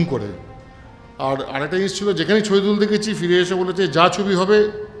দুম করে। আর আরেকটা জিনিস ছিল, যেখানেই ছবি তুলতে গেছি ফিরে এসে বলেছে যা ছবি হবে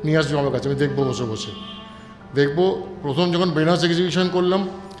নিয়ে আসবো আমার কাছে, আমি দেখবো, বসে দেখবো। প্রথম যখন বেনারস এক্সিবিশন করলাম,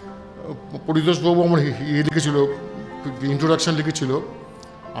 পরিতোষবাবু আমার লিখেছিল, ইন্ট্রোডাকশান লিখেছিল,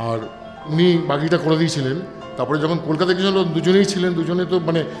 আর উনি বাকিটা করে দিয়েছিলেন। তারপরে যখন কলকাতা গেছিল দুজনেই ছিলেন, দুজনে তো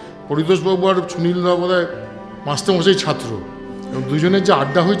মানে পরিতোষবাবু আর সুনীলদা বোধহয় মাস্টারমশাই ছাত্র, এবং দুজনের যে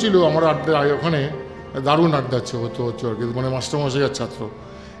আড্ডা হয়েছিল, আমার আড্ডা ওখানে দারুণ আড্ডা হচ্ছে আর কি, মানে মাস্টারমশাই আর ছাত্র।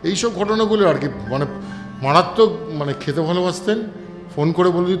 এইসব ঘটনাগুলো আর কি, মানে মারাত্মক, মানে খেতে ভালোবাসতেন, ফোন করে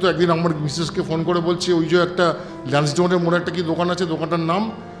বলে দিত। একদিন আমার মিসেসকে ফোন করে বলছে ওই যে একটা ল্যান্সডোনের মোড়ে একটা কি দোকান আছে, দোকানটার নাম,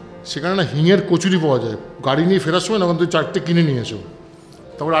 সেখানে না হিঙের কচুরি পাওয়া যায়, গাড়ি নিয়ে ফেরার সময় না তুই 4টে কিনে নিয়ে এসো।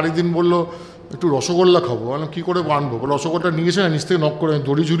 তারপর আরেকদিন বললো একটু রসগোল্লা খাবো, বললাম কী করে আনবো, রসগোল্লা নিয়ে এসে না নিচ থেকে নক করে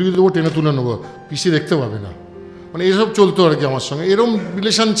দড়ি ঝুলিয়ে দেবো, টেনে তুলে নেবো, পিসি দেখতে পাবে না। মানে এসব চলতো আর কি আমার সঙ্গে, এরকম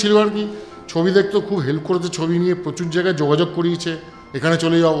রিলেশান ছিল আর কি। ছবি দেখতো, খুব হেল্প করেছে ছবি নিয়ে, প্রচুর জায়গায় যোগাযোগ করিয়েছে, এখানে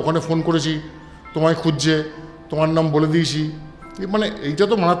চলে যাও, ওখানে ফোন করেছি, তোমায় খুঁজছে, তোমার নাম বলে দিয়েছি। মানে এইটা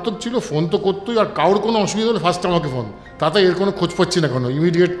তো মারাত্মক ছিল, ফোন তো করতোই, আর কারোর কোনো অসুবিধা হলে ফার্স্ট আমাকে ফোন, তাতে এর কোনো খোঁজ পাচ্ছি না কেন,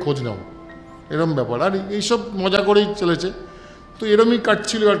 ইমিডিয়েট খোঁজ নাও, এরকম ব্যাপার। আর এইসব মজা করেই চলেছে, তো এরমই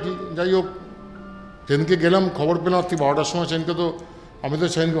কাটছিল আর কি। যাই হোক, সেদিনকে গেলাম, খবর পেলাম রাত্রি 12টার সময়। সেদিনকে তো আমি তো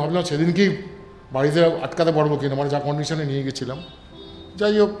সেদিনকে ভাবলাম সেদিনকেই বাড়িতে আটকাতে পারবো কিনা, মানে যা কন্ডিশনে নিয়ে গেছিলাম।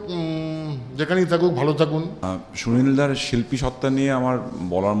 যাই হোক, যেখানেই থাকুক ভালো থাকুন। সুনীলদার শিল্পী সত্তা নিয়ে আমার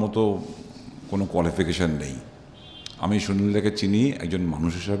বলার মতো কোনো কোয়ালিফিকেশান নেই। আমি সুনীলদাকে চিনি একজন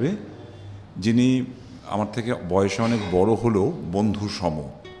মানুষ হিসাবে, যিনি আমার থেকে বয়সে অনেক বড় হলেও বন্ধুর সম।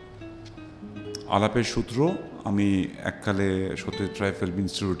 আলাপের সূত্র, আমি এককালে সত্যজিৎ রায় ফিল্ম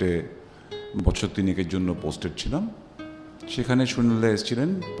ইনস্টিটিউটে বছর 3 জন্য পোস্টেড ছিলাম। সেখানে সুনীলদা এসেছিলেন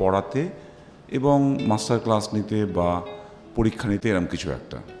পড়াতে এবং মাস্টার ক্লাস নিতে বা পরীক্ষা নিতে, এরকম কিছু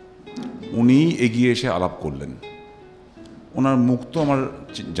একটা। উনি এগিয়ে এসে আলাপ করলেন। ওনার মুখ তো আমার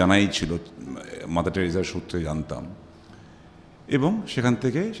জানাই ছিল, মাদার টেরেসার সূত্রে জানতাম। এবং সেখান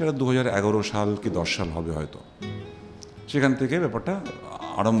থেকে, সেটা 2011 সাল কি 10 সাল হবে হয়তো, সেখান থেকে ব্যাপারটা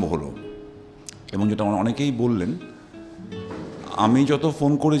আরম্ভ হলো। এবং যেটা আমার অনেকেই বললেন, আমি যত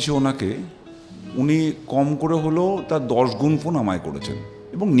ফোন করেছি ওনাকে, উনি কম করে হলেও তার 10 গুণ ফোন আমায় করেছেন,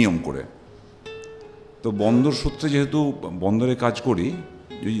 এবং নিয়ম করে। তো বন্দর সূত্রে যেহেতু বন্দরে কাজ করি,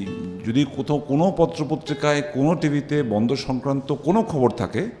 যদি কোথাও কোনো পত্রপত্রিকায় কোনো টিভিতে বন্দর সংক্রান্ত কোনো খবর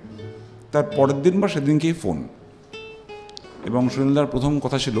থাকে, তার পরের দিন বা সেদিনকেই ফোন। এবং সুনীলদার প্রথম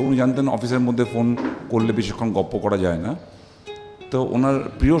কথা ছিল, উনি জানতেন অফিসের মধ্যে ফোন করলে বেশিক্ষণ গপ্প করা যায় না। তো ওনার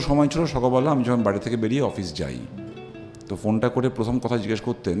প্রিয় সময় ছিল সকালবেলা, আমি যখন বাড়ি থেকে বেরিয়ে অফিস যাই, তো ফোনটা করে প্রথম কথা জিজ্ঞেস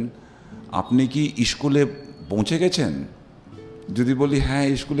করতেন, আপনি কি স্কুলে পৌঁছে গেছেন? যদি বলি হ্যাঁ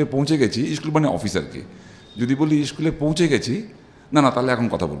স্কুলে পৌঁছে গেছি, স্কুল মানে অফিস আর কি, যদি বলি স্কুলে পৌঁছে গেছি, না তাহলে এখন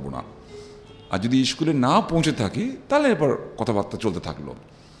কথা বলবো না। আর যদি স্কুলে না পৌঁছে থাকি, তাহলে এবার কথাবার্তা চলতে থাকলো।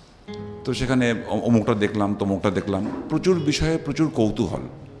 তো সেখানে অমুকটা দেখলাম, তমুকটা দেখলাম, প্রচুর বিষয়ে প্রচুর কৌতূহল।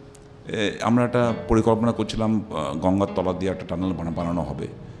 আমরা একটা পরিকল্পনা করছিলাম, গঙ্গার তলা দিয়ে একটা টানেল বানানো হবে।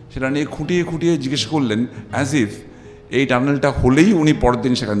 সেটা নিয়ে খুঁটিয়ে খুঁটিয়ে জিজ্ঞেস করলেন, অ্যাজ ইফ এই টানেলটা হলেই উনি পরের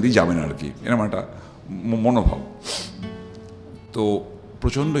দিন সেখান দিয়ে যাবেন আর কি, এরকম একটা মনোভাব। তো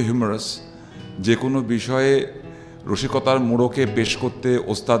প্রচণ্ড হিউমারাস, যে কোনো বিষয়ে রসিকতার মোড়কে পেশ করতে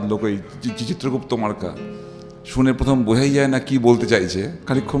ওস্তাদ লোক। এই চিত্রগুপ্ত মার্কা শুনে প্রথম বোঝাই যায় না কি বলতে চাইছে,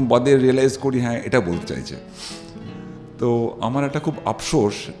 খানিকক্ষণ বাদে রিয়েলাইজ করি হ্যাঁ এটা বলতে চাইছে। তো আমার একটা খুব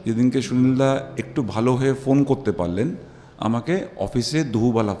আফসোস, যেদিনকে সুনীলদা একটু ভালো হয়ে ফোন করতে পারলেন, আমাকে অফিসে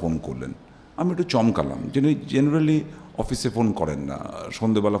দুপুরবেলা ফোন করলেন। আমি একটু চমকালাম, যিনি জেনারেলি অফিসে ফোন করেন না,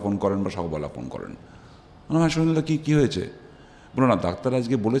 সন্ধ্যেবেলা ফোন করেন বা সকালবেলা ফোন করেন। হ্যাঁ সুনীলদা কী হয়েছে? বলো না, ডাক্তার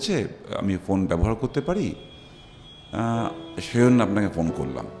আজকে বলেছে আমি ফোন ব্যবহার করতে পারি, সেই জন্য আপনাকে ফোন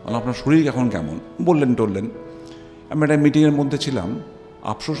করলাম। আপনার শরীর এখন কেমন বললেন। আমি একটা মিটিংয়ের মধ্যে ছিলাম।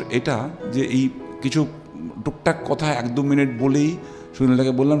 আফসোস এটা যে এই কিছু টুকটাক কথা 1-2 মিনিট বলেই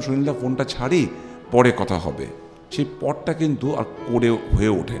সুনীলদাকে বললাম, সুনীলদা ফোনটা ছাড়ি, পরে কথা হবে। সেই পরটা কিন্তু আর করে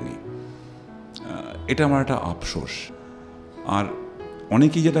হয়ে ওঠেনি। এটা আমার একটা আফসোস। আর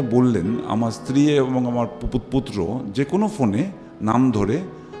অনেকেই যেটা বললেন, আমার স্ত্রী এবং আমার পুত্র যে কোনো ফোনে নাম ধরে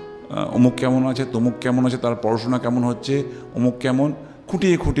অমুক কেমন আছে, তমুক কেমন আছে, তার পড়াশোনা কেমন হচ্ছে, অমুক কেমন,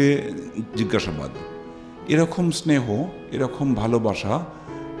 খুঁটিয়ে খুঁটিয়ে জিজ্ঞাসাবাদ। এরকম স্নেহ, এরকম ভালোবাসা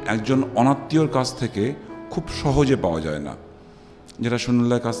একজন অনাত্মীয়র কাছ থেকে খুব সহজে পাওয়া যায় না, যেটা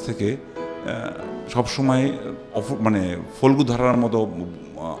সুনীলদার কাছ থেকে সবসময় মানে ফল্গু ধারার মতো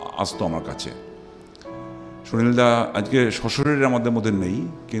আসতো আমার কাছে। সুনীলদা আজকে শ্বশুরের আমাদের মধ্যে নেই,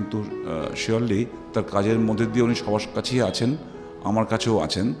 কিন্তু শিওরলি তার কাজের মধ্যে দিয়ে উনি সবার কাছেই আছেন, আমার কাছেও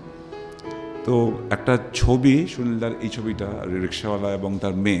আছেন। তো একটা ছবি, সুনীলদার এই ছবিটা, রিক্সাওয়ালা এবং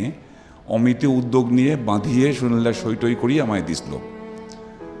তার মেয়ে, অমিতে উদ্যোগ নিয়ে বাঁধিয়ে সুনীলদার সইটই করিয়ে আমায় দিছিল।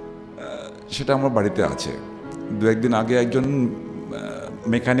 সেটা আমার বাড়িতে আছে। 2-1 দিন আগে একজন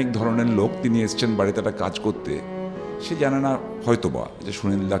মেকানিক ধরনের লোক, তিনি এসছেন বাড়িতে একটা কাজ করতে। সে জানে না হয়তোবা যে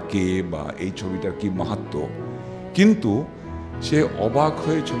সুনীলদা কে বা এই ছবিটার কি মাহাত্ম্য, কিন্তু সে অবাক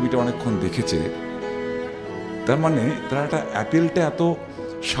হয়ে ছবিটা অনেকক্ষণ দেখেছে। তার মানে তার একটা অ্যাপিলটা এত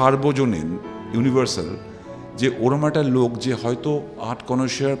সার্বজনীন, ইউনিভার্সাল, যে ওরম একটা লোক যে হয়তো আর্ট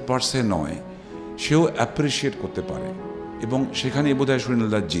কনসার পার্সে নয়, সেও অ্যাপ্রিসিয়েট করতে পারে। এবং সেখানেই বোধহয়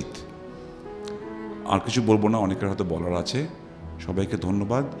সুনীলদার জিত। আর কিছু বলবো না, অনেকের হয়তো বলার আছে। সবাইকে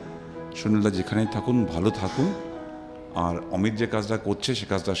ধন্যবাদ। সুনীলদা যেখানেই থাকুন ভালো থাকুন, আর অমিত যে কাজটা করছে সে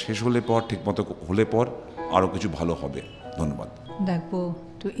কাজটা শেষ হলে পর ঠিকমতো হলে পর আরও কিছু ভালো হবে। ধন্যবাদ। ডাকবো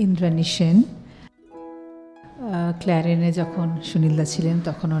টু ইন্দ্রাণী সেন। ক্ল্যারেনে যখন সুনীলদা ছিলেন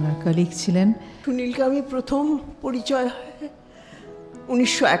তখন ওনার কলিগ ছিলেন। সুনীলকে আমি প্রথম পরিচয় হয়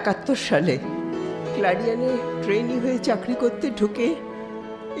 1971 সালে ক্ল্যারিয়ানে ট্রেনি হয়ে চাকরি করতে ঢুকে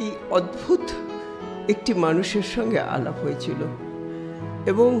এই অদ্ভুত একটি মানুষের সঙ্গে আলাপ হয়েছিল,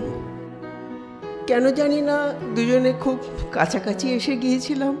 এবং কেন জানি না দুজনে খুব কাছাকাছি এসে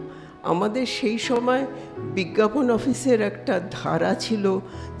গিয়েছিলাম। আমাদের সেই সময় বিজ্ঞাপন অফিসের একটা ধারা ছিল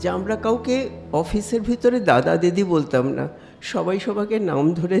যে আমরা কাউকে অফিসের ভিতরে দাদা দিদি বলতাম না, সবাই সবাইকে নাম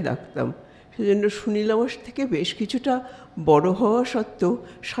ধরে ডাকতাম। সেজন্য সুনীল আমার থেকে বেশ কিছুটা বড় হওয়া সত্ত্বেও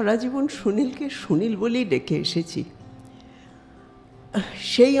সারা জীবন সুনীলকে সুনীল বলেই ডেকে এসেছি।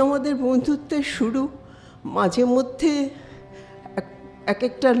 সেই আমাদের বন্ধুত্বের শুরু। মাঝে মধ্যে এক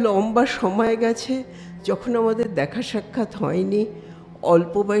একটা লম্বা সময় গেছে যখন আমাদের দেখা সাক্ষাৎ হয়নি।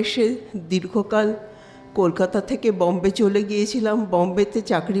 অল্প বয়সে দীর্ঘকাল কলকাতা থেকে বম্বে চলে গিয়েছিলাম, বম্বেতে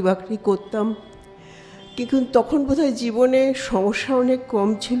চাকরি বাকরি করতাম, কিন্তু তখন বোধহয় জীবনে সমস্যা অনেক কম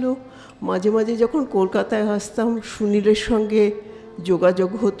ছিল। মাঝে মাঝে যখন কলকাতায় আসতাম সুনীলের সঙ্গে যোগাযোগ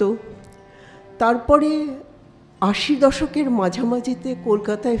হতো। তারপরে 80 দশকের মাঝামাঝিতে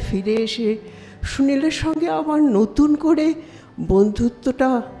কলকাতায় ফিরে এসে সুনীলের সঙ্গে আবার নতুন করে বন্ধুত্বটা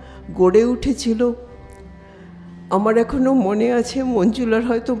গড়ে উঠেছিল। আমার এখনও মনে আছে, মঞ্জুলার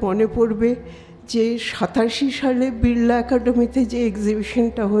হয়তো মনে পড়বে, যে 87 সালে বিড়লা একাডেমিতে যে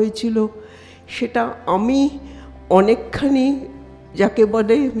এক্সিবিশনটা হয়েছিল সেটা আমি অনেকখানি, যাকে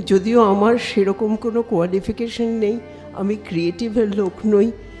বলে, যদিও আমার সেরকম কোনো কোয়ালিফিকেশন নেই, আমি ক্রিয়েটিভের লোক নই,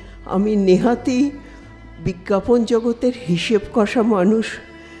 আমি নেহাতি বিজ্ঞাপন জগতের হিসেব কষা মানুষ,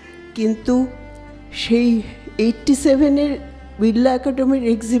 কিন্তু সেই 87-এর বিড়লা একাডেমির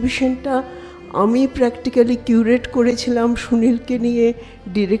এক্সিবিশনটা আমি প্র্যাকটিক্যালি কিউরেট করেছিলাম, সুনীলকে নিয়ে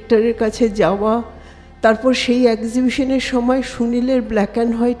ডিরেক্টরের কাছে যাওয়া। তারপর সেই এক্সিবিশনের সময় সুনীলের ব্ল্যাক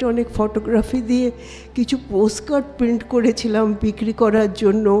অ্যান্ড হোয়াইট অনেক ফটোগ্রাফি দিয়ে কিছু পোস্টকার্ড প্রিন্ট করেছিলাম বিক্রি করার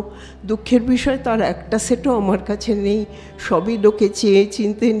জন্য। দুঃখের বিষয় তার একটা সেটও আমার কাছে নেই, সবই লোকে চেয়ে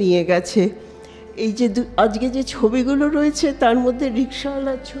চিনতে নিয়ে গেছে। এই যে আজকে যে ছবিগুলো রয়েছে তার মধ্যে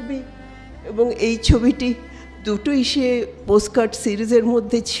রিক্সাওয়ালার ছবি এবং এই ছবিটি দুটোই সে পোস্টকার্ড সিরিজের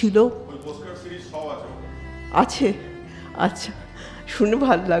মধ্যে ছিল। আছে? আচ্ছা, শুনে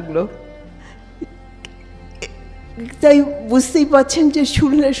ভালো লাগলো। তাই বুঝতেই পাচ্ছেন যে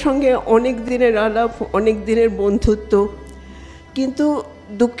সুনীলের সঙ্গে অনেক দিনের আলাপ, অনেক দিনের বন্ধুত্ব। কিন্তু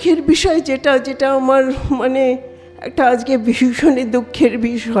দুঃখের বিষয় যেটা আমার মানে একটা আজকে ভীষণই দুঃখের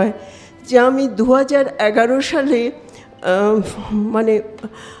বিষয়, যে আমি 2011 সালে মানে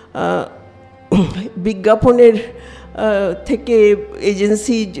বিজ্ঞাপনের থেকে,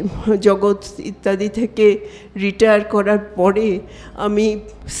 এজেন্সি জগৎ ইত্যাদি থেকে রিটায়ার করার পরে আমি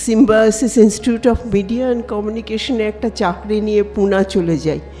symbiosis institute of media and কমিউনিকেশনে একটা চাকরি নিয়ে পুনা চলে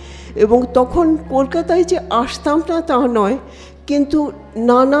যাই। এবং তখন কলকাতায় যে আসতাম না তা নয়, কিন্তু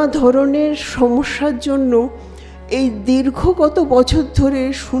নানা ধরনের সমস্যার জন্য এই দীর্ঘগত বছর ধরে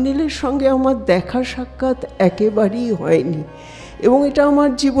সুনীলের সঙ্গে আমার দেখা সাক্ষাৎ একেবারেই হয়নি, এবং এটা আমার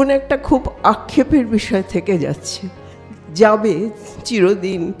জীবনে একটা খুব আক্ষেপের বিষয় থেকে যাচ্ছে, যাবে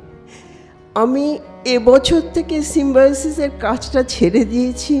চিরদিন। আমি এবছর থেকে সিম্বায়োসিসের কাজটা ছেড়ে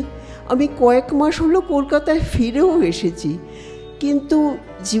দিয়েছি। আমি কয়েক মাস হলো কলকাতায় ফিরেও এসেছি, কিন্তু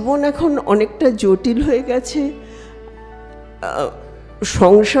জীবন এখন অনেকটা জটিল হয়ে গেছে,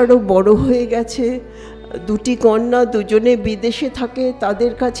 সংসারও বড় হয়ে গেছে, দুটি কন্যা, দুজনে বিদেশে থাকে,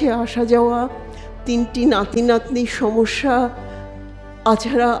 তাদের কাছে আসা যাওয়া, 3টি নাতি নাতনির সমস্যা,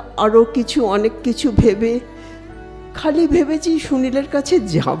 তাছাড়া আরও অনেক কিছু ভেবে খালি ভেবেছি সুনীলের কাছে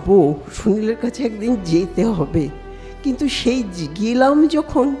যাব, সুনীলের কাছে একদিন যেতে হবে। কিন্তু সেই গেলাম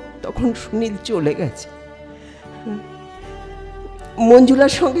যখন, তখন সুনীল চলে গেছে।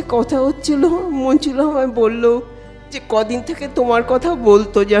 মঞ্জুলার সঙ্গে কথা হচ্ছিল, মঞ্জুলা আমায় বলল যে কদিন থেকে তোমার কথা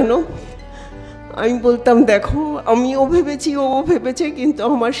বলতো জানো। আমি বলতাম, দেখো আমিও ভেবেছি, ও ভেবেছে, কিন্তু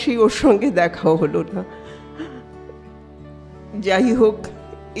আমার সেই ওর সঙ্গে দেখা হলো না। যাই হোক,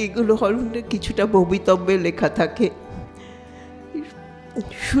 এগুলো হলে কিছুটা ভবিতব্যে লেখা থাকে।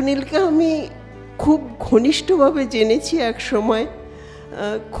 সুনীলকে আমি খুব ঘনিষ্ঠভাবে জেনেছি এক সময়,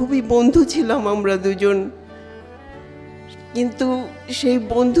 খুবই বন্ধু ছিলাম আমরা দুজন, কিন্তু সেই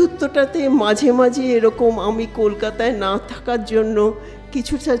বন্ধুত্বটাতে মাঝে মাঝে এরকম আমি কলকাতায় না থাকার জন্য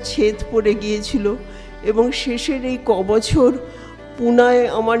কিছুটা ছেদ পড়ে গিয়েছিল, এবং শেষের এই কবছর পুনায়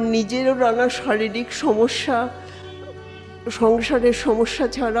আমার নিজেরও নানা শারীরিক সমস্যা, সংসারের সমস্যা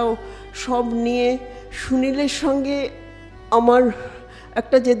ছাড়াও সব নিয়ে সুনীলের সঙ্গে আমার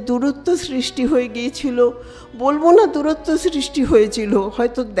একটা যে দূরত্ব সৃষ্টি হয়ে গিয়েছিল, বলবো না দূরত্ব সৃষ্টি হয়েছিল,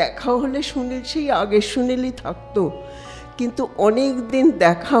 হয়তো দেখা হলে সুনীল সেই আগের সুনীলই থাকতো, কিন্তু অনেক দিন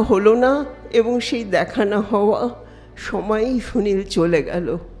দেখা হলো না এবং সেই দেখা না হওয়া সময়ই সুনীল চলে গেল।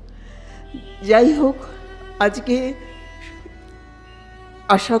 যাই হোক, আজকে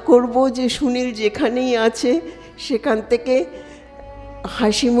আশা করব যে সুনীল যেখানেই আছে সেখান থেকে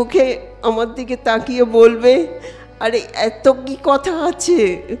হাসি মুখে আমার দিকে তাকিয়ে বলবে, আরে এত কি কথা আছে,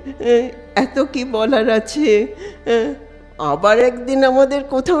 এত কি বলার আছে, আবার একদিন আমাদের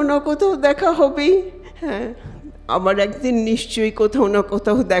কোথাও না কোথাও দেখা হবেই। হ্যাঁ, আবার একদিন নিশ্চয়ই কোথাও না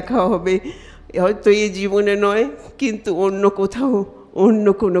কোথাও দেখা হবে, হয়তো এই জীবনে নয় কিন্তু অন্য কোথাও, অন্য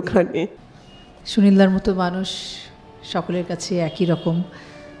কোনোখানে। সুনীলদার মতো মানুষ সকলের কাছে একই রকম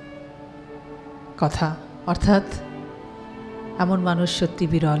কথা, অর্থাৎ এমন মানুষ সত্যি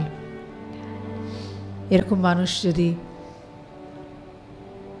বিরল। এরকম মানুষ যদি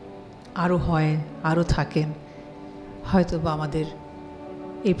আরও হয়, আরও থাকেন, হয়তো বা আমাদের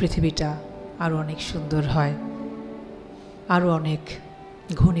এই পৃথিবীটা আরও অনেক সুন্দর হয়, আরও অনেক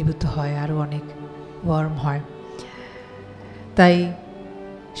ঘনীভূত হয়, আরও অনেক ওয়ার্ম হয়। তাই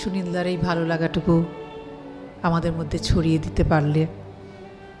সুনীলদার এই ভালো লাগাটুকু আমাদের মধ্যে ছড়িয়ে দিতে পারলে,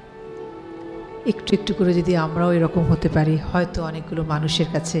 একটু একটু করে যদি আমরাও এরকম হতে পারি, হয়তো অনেকগুলো মানুষের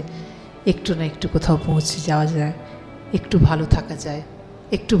কাছে একটু না একটু কোথাও পৌঁছে যাওয়া যায়, একটু ভালো থাকা যায়,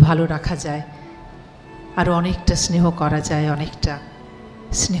 একটু ভালো রাখা যায়, আরও অনেকটা স্নেহ করা যায়, অনেকটা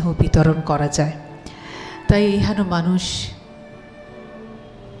স্নেহ বিতরণ করা যায়। তাই এহেন মানুষ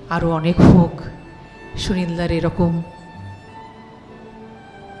আরও অনেক হোক। সুনীলদার এরকম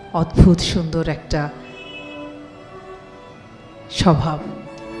অদ্ভুত সুন্দর একটা স্বভাব,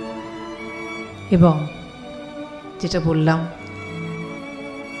 এবং যেটা বললাম,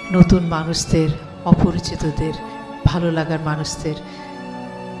 নতুন মানুষদের, অপরিচিতদের, ভালো লাগার মানুষদের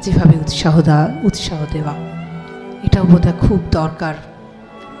যেভাবে উৎসাহ দেওয়া, এটাও বোধহয় খুব দরকার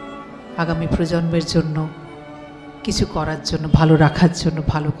আগামী প্রজন্মের জন্য, কিছু করার জন্য, ভালো রাখার জন্য,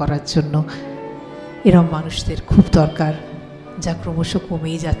 ভালো করার জন্য এরম মানুষদের খুব দরকার, যা ক্রমশ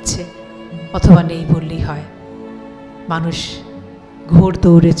কমেই যাচ্ছে, অথবা নেই বললেই হয়। মানুষ ঘোর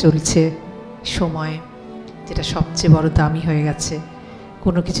দৌড়ে চলছে সময়, যেটা সবচেয়ে বড় দামি হয়ে গেছে,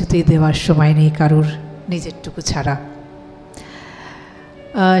 কোনো কিছুতেই দেওয়ার সময় নেই কারোর, নিজেরটুকু ছাড়া।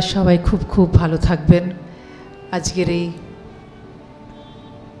 সবাই খুব খুব ভালো থাকবেন। আজকের এই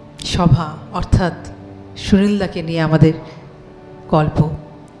সভা, অর্থাৎ সুনীলদাকে নিয়ে আমাদের গল্প,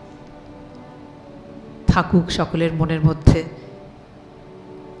 থাকুক সকলের মনের মধ্যে।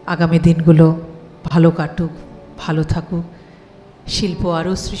 আগামী দিনগুলো ভালো কাটুক, ভালো থাকুক, শিল্প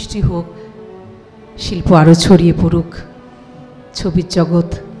আরও সৃষ্টি হোক, শিল্প আরও ছড়িয়ে পড়ুক, ছবির জগৎ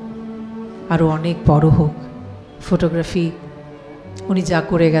আরও অনেক বড় হোক, ফটোগ্রাফি উনি যা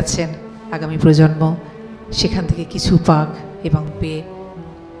করে গেছেন আগামী প্রজন্ম সেখান থেকে কিছু পাক, এবং পেয়ে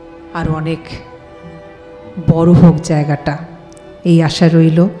আরও অনেক বড় হোক জায়গাটা, এই আশা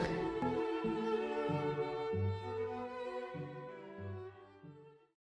রইল।